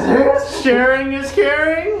these scissors. Sharing is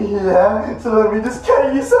caring? Yeah, so let me just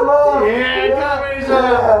cut you some off. Yeah, cut me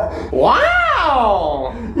some.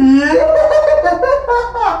 Wow! Yeah.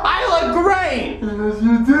 I look great. Yes,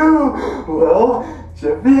 you do. Well,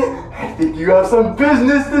 Jeffy, I think you have some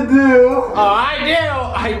business to do. Oh, I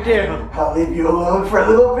do. I'll leave you alone for a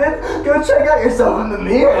little bit. Go check out yourself in the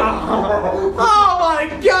mirror. Oh my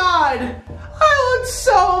God! I look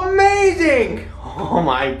so amazing! Oh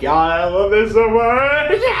my God, I love this so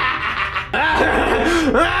much!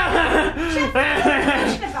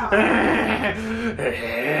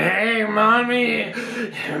 Hey, Mommy!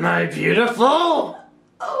 Am I beautiful?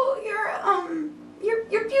 Oh, you're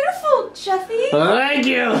beautiful, Jeffy. Thank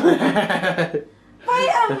you! Why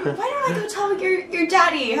don't I go tell your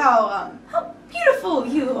daddy how beautiful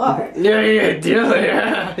you are? Yeah, do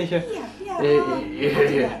it.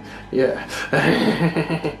 Yeah.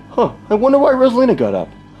 Huh, I wonder why Rosalina got up.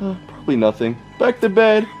 Probably nothing. Back to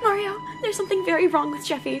bed. Mario, there's something very wrong with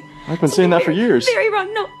Jeffy. I've been saying that for years. Very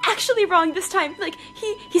wrong. No, actually wrong this time. Like,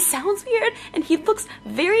 he sounds weird, and he looks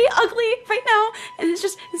very ugly right now, and it's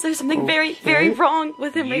just, there's something very wrong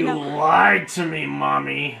with him right now. You lied to me,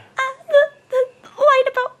 Mommy. The lied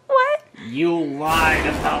about what? You lied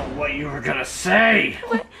about what you were gonna say.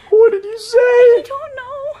 What did you say? I don't know.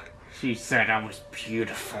 She said I was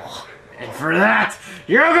beautiful. And for that,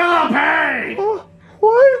 you're gonna pay!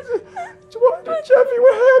 What? Jeffy,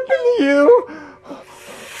 what happened to you?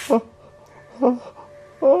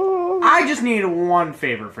 I just need one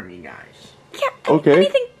favor from you guys. Yeah, Okay.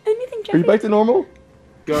 anything, Jeffy. Are you back to normal?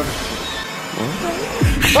 Go.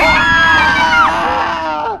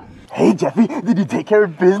 Hey, Jeffy, did you take care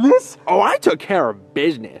of business? Oh, I took care of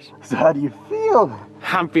business. So how do you feel?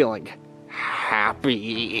 I'm feeling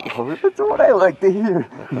happy. Oh, that's what I like to hear.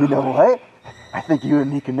 You know what? I think you and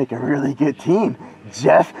me can make a really good team.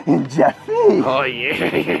 Jeff and Jeffy. Oh,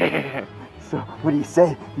 yeah. So, what do you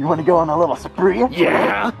say? You want to go on a little spree?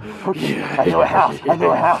 Yeah. Okay, Yeah. I know a house.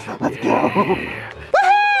 Let's go.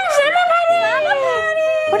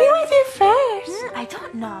 What do you want to do first? I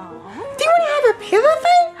don't know. Do you want to have a pillow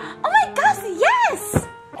fight? Oh my gosh, yes!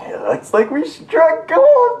 It looks like we struck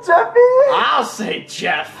gold, Jeffy. I'll say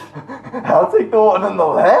Jeff. I'll take the one on the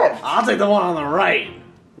left. I'll take the one on the right.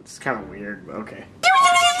 It's kind of weird, but okay.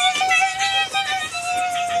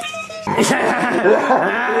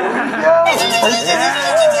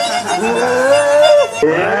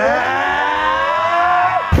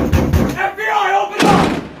 FBI, open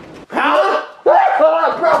up!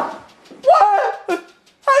 Bro. What?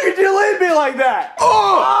 How could you leave me like that?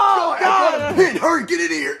 Oh, God! Hey, hurry, get in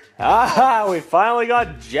here! Ah, we finally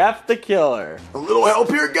got Jeff the Killer. A little help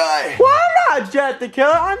here, guy. Well, I'm not Jeff the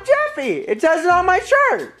Killer. I'm Jeffy. It says it on my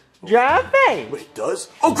shirt. Jeffy. Wait, it does?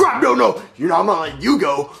 Oh, crap, no. You're not gonna let you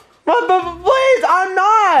go. But please, I'm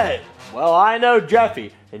not. Well, I know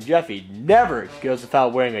Jeffy, and Jeffy never goes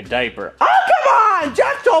without wearing a diaper. Oh, come on!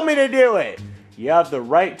 Jeff told me to do it. You have the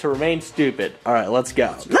right to remain stupid. All right, let's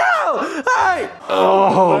go. No! Hey!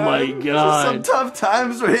 Oh my god. Some tough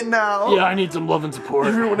times right now. Yeah, I need some love and support.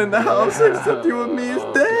 Everyone in the house except you and me is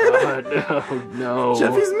dead. Oh no.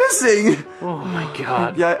 Jeffy's missing. Oh my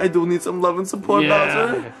god. Yeah, I do need some love and support,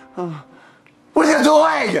 Yeah. Bowser. What are you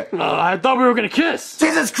doing? I thought we were gonna kiss.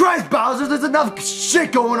 Jesus Christ, Bowser, there's enough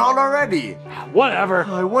shit going on already. Whatever.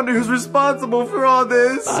 I wonder who's responsible for all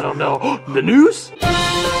this. I don't know. The news?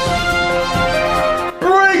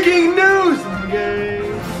 Breaking news!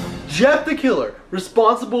 Jeff the Killer,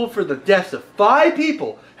 responsible for the deaths of 5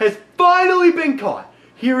 people, has finally been caught.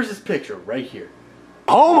 Here is his picture right here.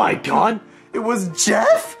 Oh my god. It was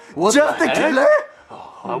Jeff? What Jeff the heck? Killer?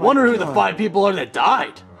 I wonder who the 5 people are that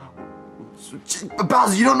died.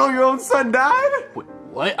 Bowser, you don't know your own son died? Wait,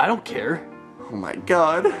 what? I don't care. Oh my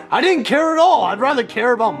god. I didn't care at all. I'd rather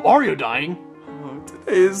care about Mario dying. Oh,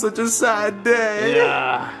 today is such a sad day.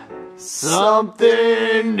 Yeah.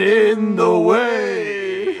 Something in the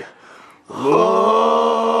way. Oh.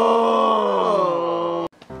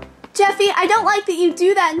 Jeffy, I don't like that you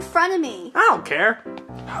do that in front of me. I don't care.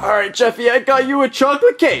 Alright, Jeffy, I got you a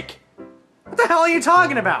chocolate cake. What the hell are you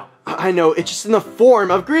talking about? I know, it's just in the form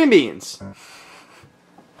of green beans.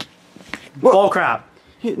 Bull crap.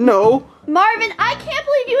 No. Marvin, I can't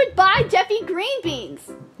believe you would buy Jeffy green beans.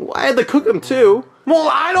 Well, I had to cook them too. Well,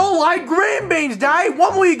 I don't like green beans, Daddy.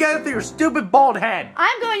 What will you get for your stupid bald head?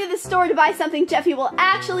 I'm going to the store to buy something Jeffy will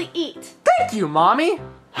actually eat. Thank you, Mommy.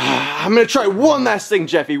 I'm gonna try one last thing,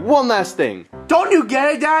 Jeffy. One last thing. Don't you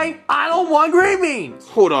get it, Daddy? I don't want green beans.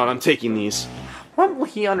 Hold on, I'm taking these. What will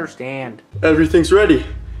he understand? Everything's ready.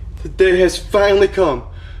 The day has finally come.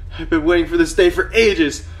 I've been waiting for this day for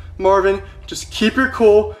ages. Marvin, just keep your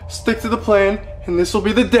cool, stick to the plan, and this will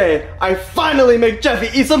be the day I finally make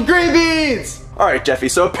Jeffy eat some green beans! Alright, Jeffy,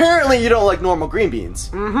 so apparently you don't like normal green beans.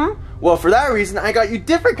 Mm-hmm. Well, for that reason, I got you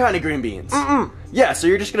different kind of green beans. Yeah, so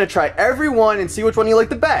you're just gonna try every one and see which one you like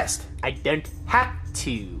the best. I don't have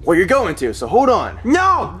to. Well, you're going to, so hold on.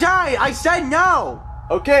 No, Daddy, I said no.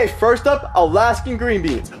 Okay, first up, Alaskan green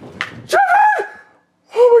beans. Jeffy!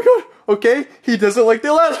 Oh my god. Okay, he doesn't like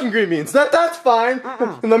the Alaskan green beans. That's fine.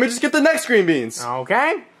 And let me just get the next green beans.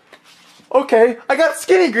 Okay. Okay, I got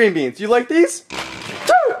skinny green beans. You like these?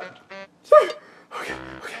 Okay.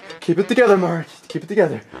 Keep it together, Mark. Keep it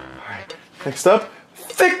together. Alright. Next up,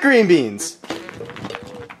 thick green beans.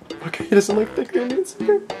 Okay, he doesn't like thick green beans.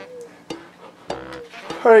 Okay.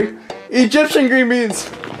 Alright, Egyptian green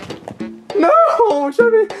beans. No,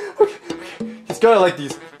 Jeffy. Okay. He's gotta like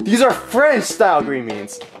these. These are French style green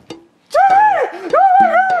beans.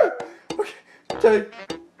 Okay.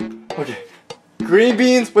 Okay. Green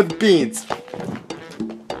beans with beans.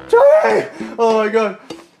 Oh my god.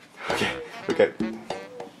 Okay.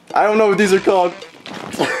 I don't know what these are called.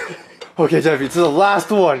 Okay, Jeffy, this is the last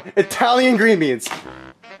one. Italian green beans.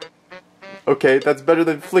 Okay, that's better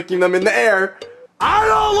than flicking them in the air. I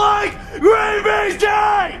don't like green beans,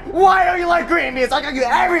 Daddy! Why don't you like green beans? I got you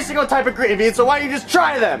every single type of green beans, so why don't you just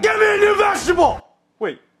try them? Give me a new vegetable!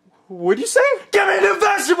 Wait, what'd you say? Give me a new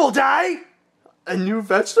vegetable, Daddy! A new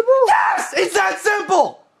vegetable? Yes! It's that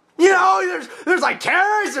simple! You know, there's like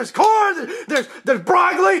carrots, there's corn, there's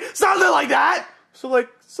broccoli, something like that! So like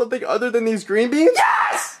something other than these green beans?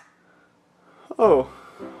 Yes! Oh,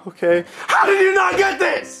 okay. How did you not get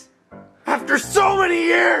this? After so many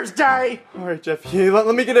years, Daddy! Alright, Jeffy, let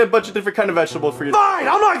me get a bunch of different kind of vegetables for you. Fine,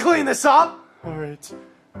 I'm not cleaning this up! Alright.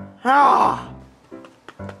 Ah!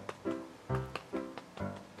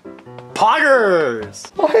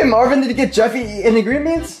 Poggers! Oh, hey Marvin, did you get Jeffy any green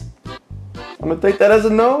beans? I'm gonna take that as a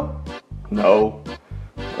no? No.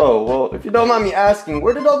 Oh, well, if you don't mind me asking,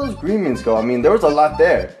 where did all those green beans go? I mean, there was a lot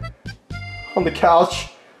there. On the couch.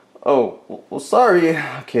 Oh, well, sorry.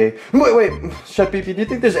 Okay. Wait, Chef Pee-Pee, do you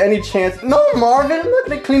think there's any chance? No, Marvin, I'm not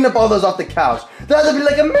gonna clean up all those off the couch. There has to be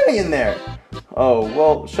like a million there. Oh,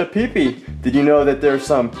 well, Chef Pee-Pee, did you know that there's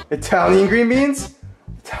some Italian green beans?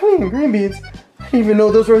 Italian green beans? I didn't even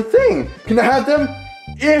know those were a thing. Can I have them?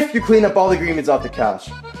 If you clean up all the green beans off the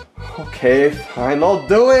couch. Okay, fine, I'll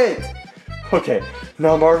do it. Okay,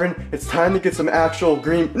 now Marvin, it's time to get some actual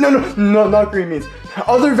green, no, not green beans.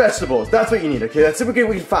 Other vegetables, that's what you need, okay? That's what we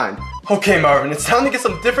can find. Okay, Marvin, it's time to get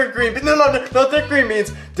some different green beans. No, not thick green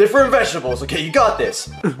beans, different vegetables. Okay, you got this.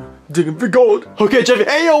 Digging for gold. Okay, Jeffy,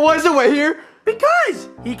 hey yo, why is it right here? Because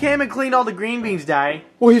he came and cleaned all the green beans, Daddy.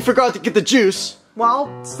 Well, he forgot to get the juice.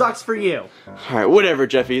 Well, sucks for you. Alright, whatever,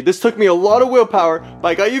 Jeffy. This took me a lot of willpower, but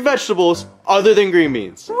I got you vegetables other than green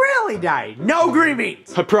beans. Really, Daddy? No green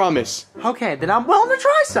beans? I promise. Okay, then I'm willing to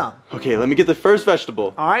try some. Okay, let me get the first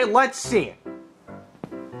vegetable. Alright, let's see it.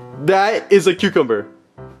 That is a cucumber.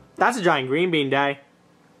 That's a giant green bean, Daddy.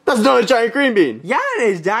 That's not a giant green bean. Yeah, it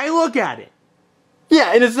is, Daddy. Look at it.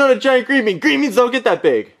 Yeah, and it's not a giant green bean. Green beans don't get that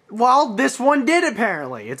big. Well, this one did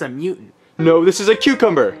apparently. It's a mutant. No, this is a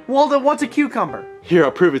cucumber. Well, then what's a cucumber? Here,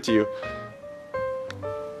 I'll prove it to you.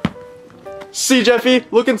 See, Jeffy?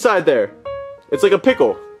 Look inside there. It's like a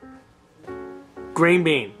pickle. Green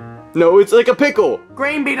bean. No, it's like a pickle.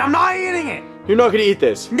 Green bean, I'm not eating it. You're not gonna eat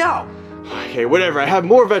this. No. Okay, whatever. I have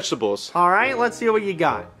more vegetables. All right, let's see what you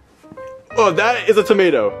got. Oh, that is a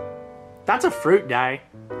tomato. That's a fruit, Daddy.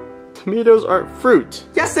 Tomatoes aren't fruit.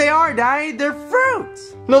 Yes, they are, Daddy. They're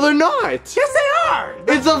fruits. No, they're not. Yes, they are.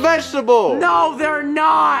 It's a vegetable. No, they're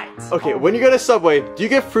not. Okay, when you go to Subway, do you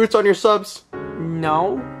get fruits on your subs?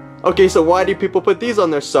 No. Okay, so why do people put these on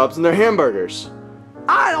their subs and their hamburgers?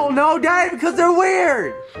 I don't know, Daddy, because they're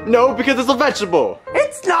weird. No, because it's a vegetable.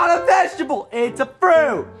 It's not a vegetable. It's a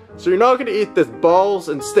fruit. So you're not gonna eat the balls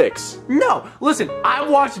and sticks? No. Listen, I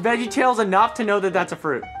watched VeggieTales enough to know that that's a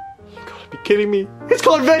fruit. You gotta be kidding me. It's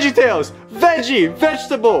called VeggieTales. Veggie,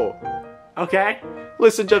 vegetable. Okay.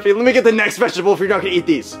 Listen, Jeffy, let me get the next vegetable if you're not gonna eat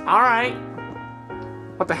these. All right.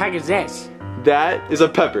 What the heck is this? That is a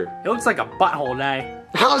pepper. It looks like a butthole, Daddy.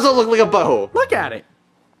 How does it look like a butthole? Look at it.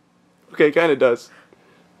 Okay, kinda does.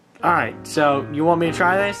 All right, so you want me to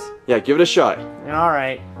try this? Yeah, give it a shot. All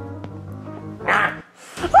right.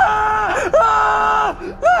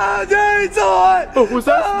 Daddy, it's hot! Oh, was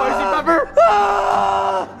that spicy pepper?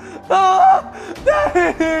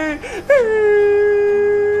 Daddy!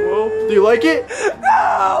 Well, do you like it?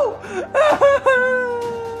 No!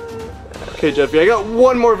 Okay, Jeffy, I got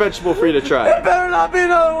one more vegetable for you to try. It better not be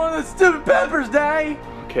another one of the stupid peppers, Daddy!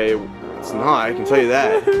 Okay, it's not, I can tell you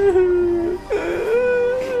that.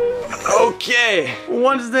 Okay.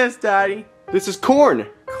 What's this, Daddy? This is corn.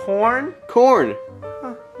 Corn? Corn.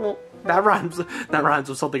 Well, that rhymes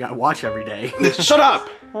with something I watch every day. Shut up!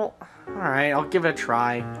 Well, alright, I'll give it a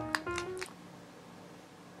try.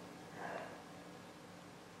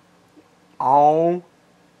 Oh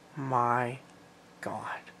my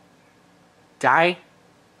god. Daddy,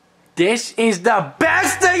 this is the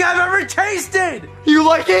best thing I've ever tasted! You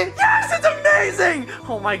like it? Yes, it's amazing!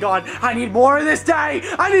 Oh my god, I need more of this, Daddy!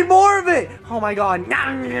 I need more of it! Oh my god.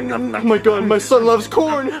 Oh my god, my son loves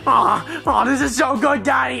corn! Oh, this is so good,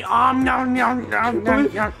 Daddy! God, I'm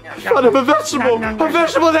a vegetable! A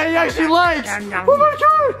vegetable that he actually likes! Oh my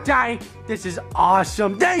god! Daddy, this is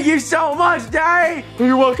awesome! Thank you so much, Daddy!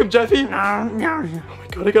 You're welcome, Jeffy! Oh my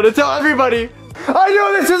god, I gotta tell everybody! I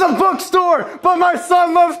know this is a bookstore, but my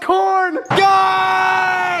son loves corn!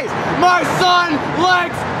 Guys! My son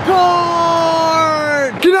likes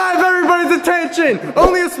corn! Can I have everybody's attention?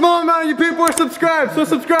 Only a small amount of you people are subscribed, so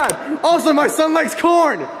subscribe. Also, my son likes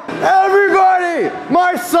corn. Everybody!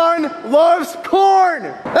 My son loves corn!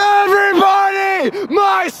 Everybody!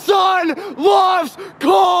 My son loves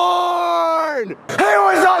corn! Hey,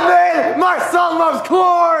 what's up, man? My son loves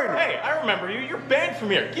corn! Hey, I remember you. You're banned from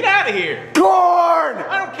here. Get out of here. Corn!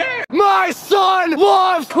 I don't care. My son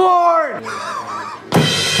loves corn!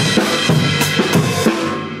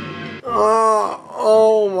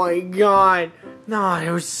 Oh my god. No,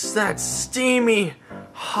 it was that steamy,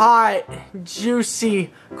 hot,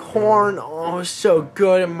 juicy corn. Oh, it was so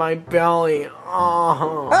good in my belly.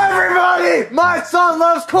 Oh. Everybody! My son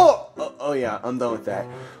loves corn! Oh yeah, I'm done with that.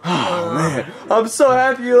 Oh man, I'm so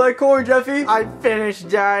happy you like corn, Jeffy. I finished,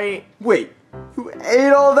 Daddy. Wait, you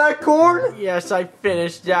ate all that corn? Yes, I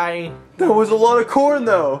finished, Daddy. That was a lot of corn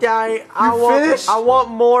though. Daddy, finished? I want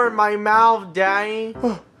more in my mouth, Daddy.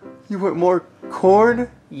 You want more corn?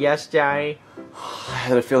 Yes, Daddy. I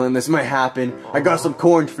had a feeling this might happen. I got some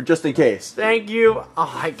corn for just in case. Thank you.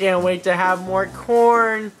 Oh, I can't wait to have more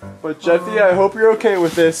corn. But Jeffy, I hope you're okay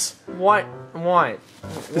with this. What? What?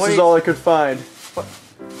 This is all I could find.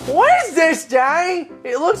 What is this, Daddy?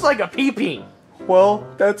 It looks like a pee-pee. Well,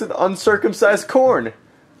 that's an uncircumcised corn.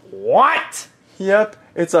 What? Yep,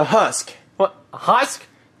 it's a husk. What? A husk?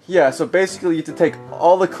 Yeah, so basically you have to take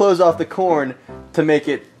all the clothes off the corn to make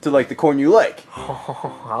it to like the corn you like.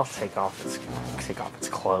 Oh, I'll take off its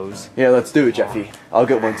clothes. Yeah, let's do it, Jeffy. I'll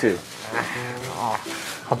get one too. Oh,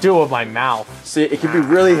 I'll do it with my mouth. See, it can be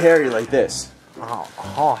really hairy like this.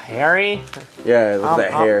 Oh, hairy? Yeah, look at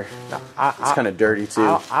that hair. It's kind of dirty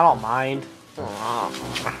too. I don't mind.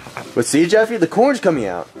 But see, Jeffy, the corn's coming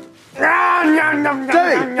out.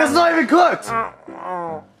 Jeffy, that's not even cooked!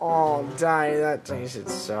 Oh, Daddy, that tasted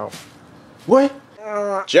so... What?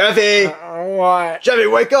 Jeffy! What? Jeffy,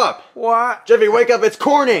 wake up! What? Jeffy, wake up, it's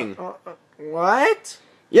corning! What?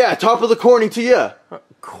 Yeah, top of the corning to you.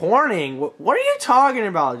 Corning? What are you talking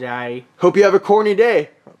about, Daddy? Hope you have a corny day.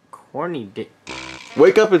 Corny day?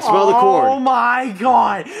 Wake up and smell the corn. Oh my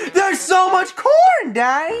god! There's so much corn,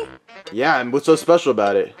 Daddy! Yeah, and what's so special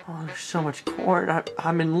about it? Oh, there's so much corn.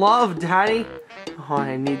 I'm in love, Daddy. Oh,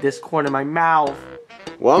 I need this corn in my mouth.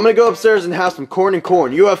 Well, I'm gonna go upstairs and have some corn and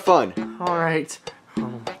corn. You have fun. Alright.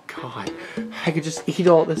 Oh my god. I could just eat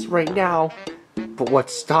all this right now. But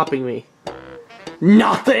what's stopping me?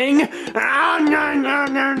 Nothing! Ah, no, no,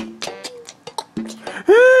 no.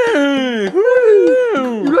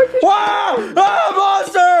 Wow! Ah,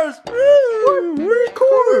 monsters! We're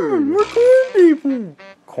corn! We're corn people!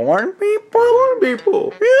 Corn people? Corn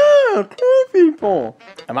people! Yeah, corn people!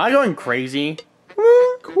 Am I going crazy?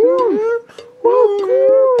 Corn!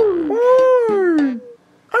 Corn!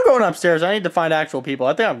 I'm going upstairs. I need to find actual people.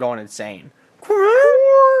 I think I'm going insane. Corn!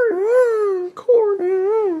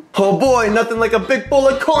 Oh boy, nothing like a big bowl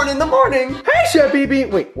of corn in the morning. Hey, Chef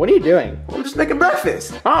BB! Wait, what are you doing? I'm just making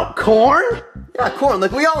breakfast. Oh, corn? Yeah, corn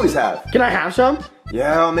like we always have. Can I have some?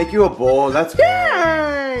 Yeah, I'll make you a bowl. That's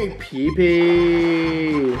Yay!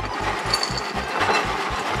 Pee-pee.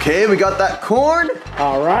 Okay, we got that corn.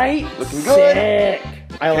 All right. Looking good. Sick.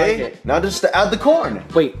 I like it. Now just to add the corn.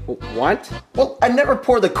 Wait, what? Well, I never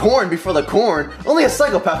pour the corn before the corn. Only a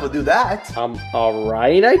psychopath would do that. All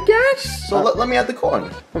right, I guess. So let me add the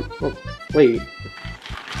corn. Wait.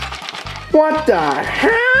 What the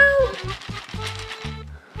hell?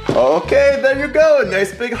 Okay, there you go. A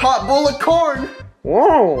nice big hot bowl of corn.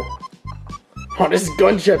 Whoa. Oh, this is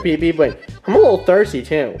good, Chef BB, but I'm a little thirsty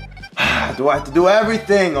too. Do I have to do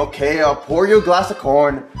everything? Okay, I'll pour you a glass of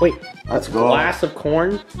corn. Wait, let's go. Glass of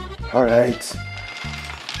corn? All right.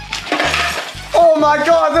 Oh my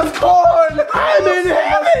God, that's corn! I'm in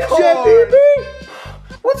heaven, Chef BB!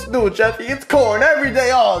 What's new, Jeffy? It's corn every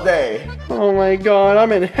day, all day. Oh my God,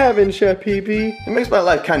 I'm in heaven, Chef BB. It makes my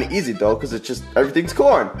life kind of easy though, because it's just everything's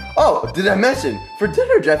corn. Oh, did I mention? For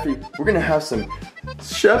dinner, Jeffy, we're gonna have some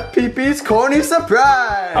Chef Pee-Pee's corny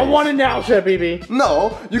surprise. I want it now, Chef BB.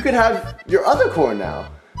 No, you can have your other corn now.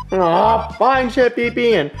 Aw, fine, Chef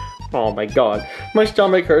BB, and oh my God, my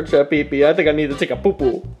stomach hurts, Chef BB. I think I need to take a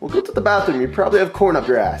poo-poo. Well, go to the bathroom. You probably have corn up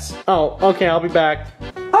your ass. Oh, okay, I'll be back.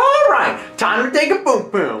 All right, time to take a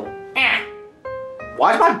poo-poo.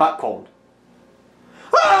 Why is my butt cold?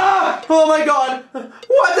 Ah! Oh my God!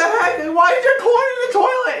 What the heck? Why is there corn in the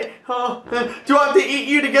toilet? Oh, do I have to eat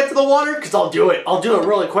you to get to the water? Because I'll do it. I'll do it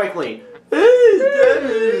really quickly. Guys,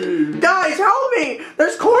 help me!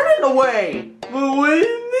 There's corn in the way. What do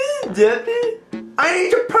you mean, Jeffy? I need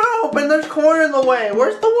to poop and there's corn in the way.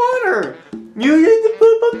 Where's the water? You need to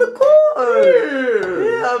poop on the corn.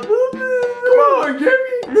 Yeah, poop. Come on,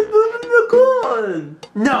 Jeffy. Poop on the corn.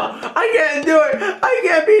 No, I can't do it. I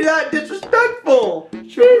can't be that disrespectful.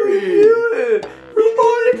 Sure, poop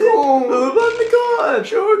on the corn. Poop on the corn.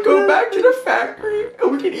 Sure, go back to the factory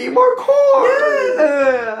and we can eat more corn.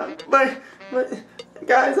 Yeah, but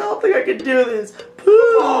guys, I don't think I can do this.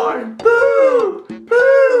 Poop, poop,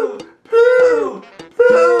 poop, poop,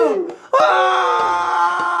 poop.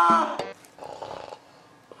 Ah!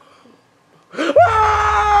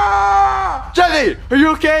 Ah! Jeffy, are you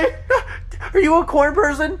okay? Are you a corn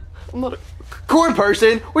person? I'm not a corn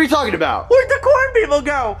person. What are you talking about? Where'd the corn people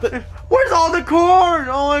go? Where's all the corn?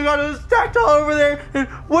 Oh my God, it was stacked all over there. And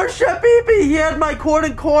where's Chef Pee-Pee? He had my corn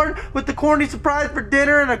and corn with the corny surprise for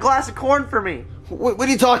dinner and a glass of corn for me. What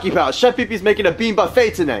are you talking about? Chef Pee-Pee's making a bean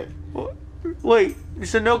buffet tonight. Wait, you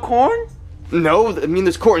said no corn? No, I mean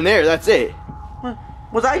there's corn there, that's it.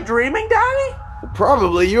 Was I dreaming, Daddy?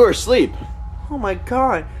 Probably, you were asleep. Oh my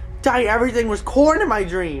God. Daddy, everything was corn in my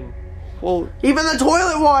dream. Well, even the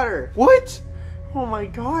toilet water. What? Oh my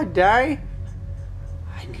God, Daddy.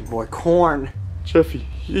 I need more corn. Jeffy,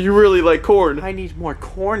 you really like corn. I need more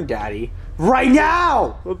corn, Daddy. Right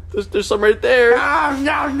now! Well, there's some right there. No,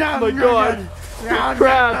 no, no, oh my God. No,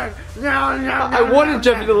 crap. No, I wanted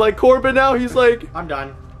Jeffy to like corn, but now he's like... I'm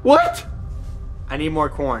done. What? I need more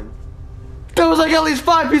corn. That was like at least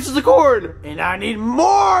 5 pieces of corn. And I need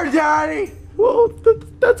more, Daddy! Well,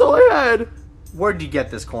 that's all I had. Where'd you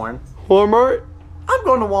get this corn? Walmart. I'm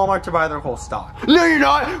going to Walmart to buy their whole stock. No, you're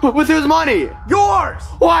not. With whose money? Yours!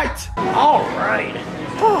 What? All right.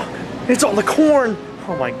 Oh, it's all the corn.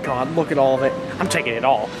 Oh my God, look at all of it. I'm taking it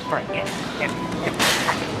all.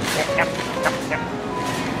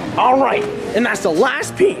 All right, and that's the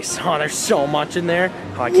last piece. Oh, there's so much in there.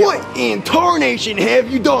 Oh, what in tarnation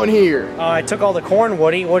have you done here? I took all the corn,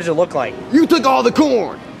 Woody. What does it look like? You took all the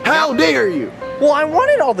corn. How dare you? Well, I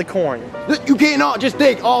wanted all the corn. You cannot just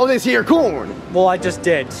take all this here corn. Well, I just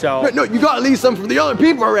did, so... No, you gotta leave some for the other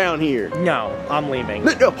people around here. No, I'm leaving.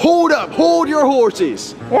 No, hold up, hold your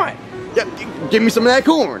horses. What? Yeah, give me some of that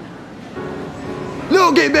corn.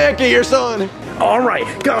 No, get back here, son.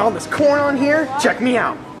 Alright, got all this corn on here. Check me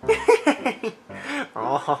out.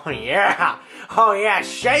 Oh yeah. Oh yeah,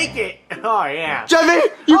 shake it. Oh yeah. Jeffy,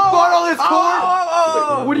 you bought all this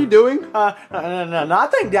corn? What are you doing? No,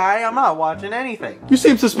 nothing, Daddy. I'm not watching anything. You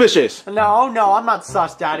seem suspicious. No, I'm not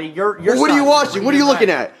sus, Daddy. You're what are you watching? What are you looking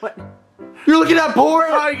at? What? You're looking at porn?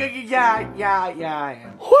 Oh, yeah, I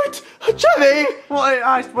am. What? Jeffy? Well,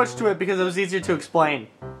 I switched to it because it was easier to explain.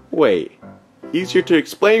 Wait. Easier to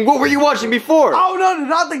explain? What were you watching before? Oh, no,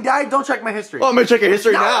 nothing, Daddy. Don't check my history. Oh, I'm gonna check your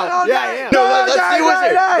history now. No, yeah, I am. no, Let's see what's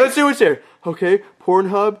here. Let's see what's here. Okay,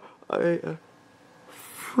 Pornhub.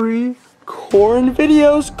 Free corn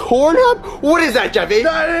videos. Cornhub? What is that, Jeffy?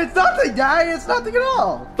 No, it's nothing, Daddy. It's nothing at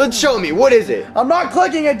all. Let's show me. What is it? I'm not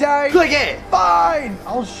clicking it, Daddy. Click it. Fine.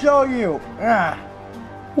 I'll show you.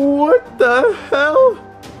 What the hell?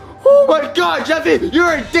 Oh my God, Jeffy,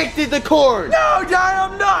 you're addicted to corn. No, Daddy,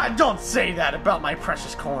 I'm not. Don't say that about my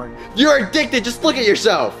precious corn. You're addicted. Just look at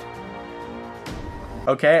yourself.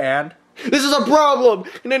 Okay, and? This is a problem,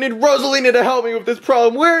 and I need Rosalina to help me with this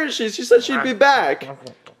problem. Where is she? She said she'd be back.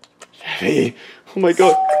 Jeffy, oh my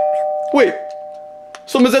God. Wait,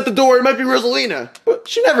 someone's at the door. It might be Rosalina. But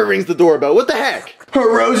she never rings the doorbell. What the heck?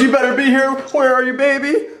 Rose, you better be here. Where are you,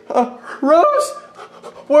 baby? Rose?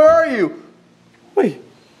 Where are you? Wait,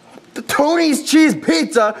 the Tony's Cheese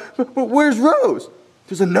Pizza? But where's Rose?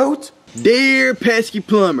 There's a note? Dear pesky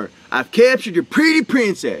plumber, I've captured your pretty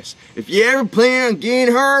princess. If you ever plan on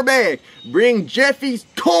getting her back, bring Jeffy's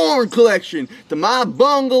corn collection to my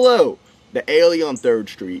bungalow, the alley on 3rd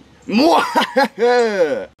Street. No,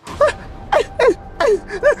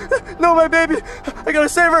 my baby. I gotta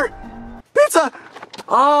save her. Pizza.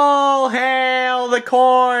 All hail the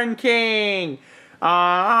Corn King.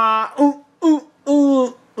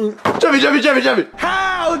 Jeffy.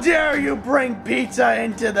 How dare you bring pizza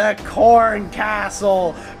into the Corn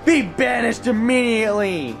Castle? Be banished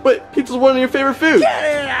immediately. But pizza's one of your favorite foods. Get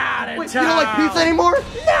it out of Wait, town. you don't like pizza anymore?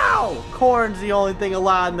 No. Corn's the only thing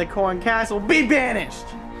allowed in the Corn Castle. Be banished.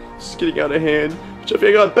 This is getting out of hand. Jeffy,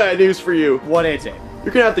 I got bad news for you. What is it?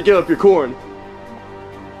 You're gonna have to give up your corn.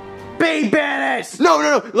 Be banished.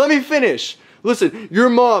 No. Let me finish. Listen, your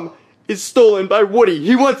mom is stolen by Woody.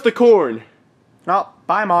 He wants the corn. Oh,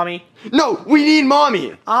 bye, Mommy. No, we need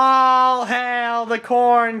Mommy. All hail the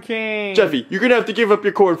Corn King. Jeffy, you're gonna have to give up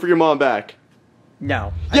your corn for your mom back.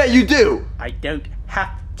 No. Yeah, you do. I don't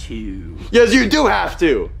have to. Yes, you do have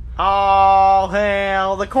to. All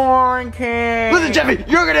hail the Corn King. Listen, Jeffy,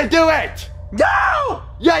 you're gonna do it. No!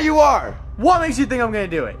 Yeah, you are. What makes you think I'm gonna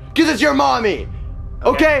do it? Because it's your mommy.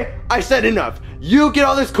 Okay? I said enough. You get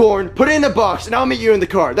all this corn, put it in the box, and I'll meet you in the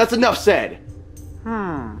car. That's enough said.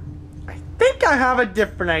 I think I have a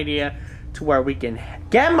different idea to where we can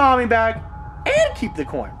get Mommy back and keep the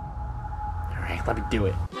corn. Alright, let me do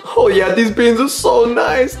it. Oh yeah, these beans are so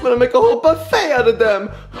nice. I'm gonna make a whole buffet out of them.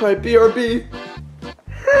 Alright, BRB.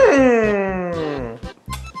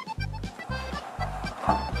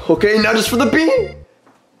 Okay, now just for the beans.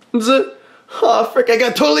 Oh, frick, I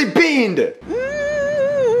got totally beaned.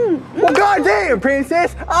 Well, goddamn,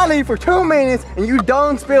 princess! I leave for 2 minutes and you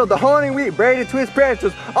done spilled the honey wheat braided twist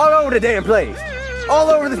pretzels all over the damn place. All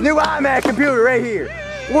over this new iMac computer right here.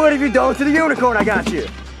 What have you done to the unicorn I got you?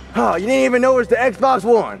 Oh, you didn't even notice the Xbox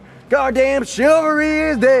One. Goddamn, chivalry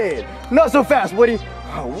is dead. Not so fast, Woody.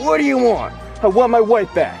 Oh, what do you want? I want my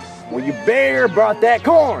wife back. Well, you better brought that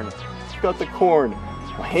corn. Got the corn.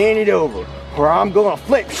 Well, hand it over, or I'm gonna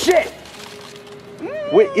flip shit.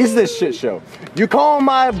 What is this shit show? You call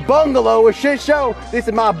my bungalow a shit show? This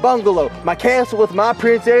is my bungalow, my castle with my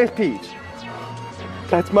Princess Peach.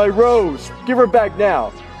 That's my Rose. Give her back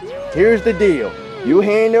now. Here's the deal. You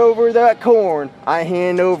hand over that corn, I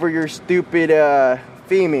hand over your stupid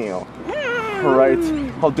female. Alright,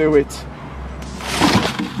 I'll do it.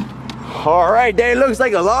 Alright, that looks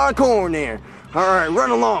like a lot of corn there. Alright,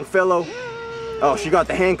 run along, fellow. Oh, she got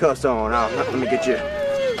the handcuffs on. Oh, let me get you.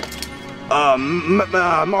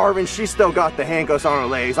 Marvin, she still got the handcuffs on her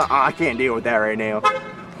legs. I can't deal with that right now.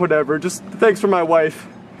 Whatever, just thanks for my wife.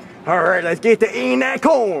 Alright, let's get to eating that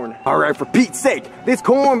corn. Alright, for Pete's sake, this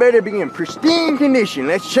corn better be in pristine condition.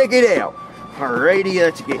 Let's check it out. Alrighty,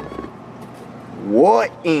 let's get...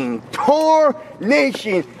 What in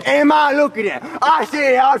tarnation am I looking at? I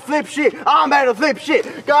said I'd flip shit. I'm about to flip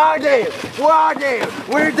shit. Goddamn.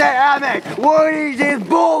 Where's that iMac? What is this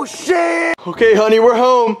bullshit? Okay, honey, we're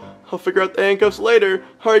home. I'll figure out the handcuffs later.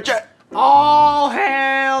 Alright, All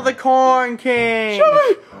hail the Corn King.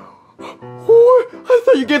 Jeffy! I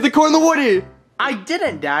thought you gave the corn to Woody. I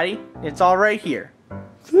didn't, Daddy. It's all right here.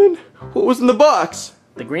 Then what was in the box?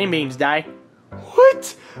 The green beans, Daddy.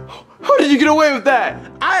 What? How did you get away with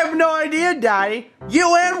that? I have no idea, Daddy.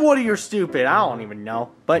 You and Woody are stupid. I don't even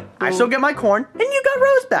know. But I still get my corn, and you got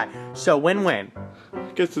Rose back. So win-win.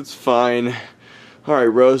 I guess it's fine.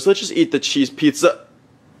 Alright, Rose, let's just eat the cheese pizza.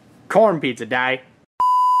 Corn pizza, Daddy.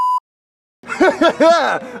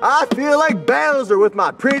 I feel like Bowser with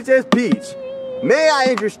my Princess Peach. May I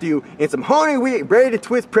interest you in some honey wheat braided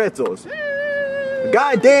twist pretzels?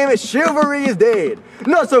 God damn it, chivalry is dead.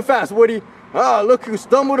 Not so fast, Woody. Ah, look who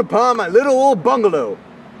stumbled upon my little old bungalow.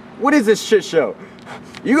 What is this shit show?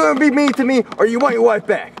 You gonna be mean to me, or you want your wife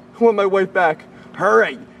back? I want my wife back.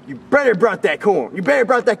 Alright, you better brought that corn. You better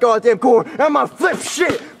brought that goddamn corn. I'm gonna flip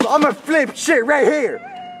shit. I'm gonna flip shit right here.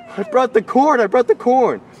 I brought the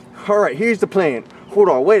corn. Alright, here's the plan. Hold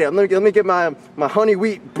on, wait. Let me get my honey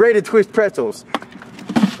wheat braided twist pretzels.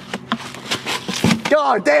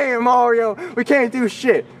 God damn, Mario. We can't do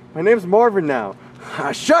shit. My name's Marvin now.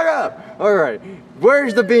 Shut up. Alright,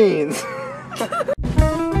 where's the beans?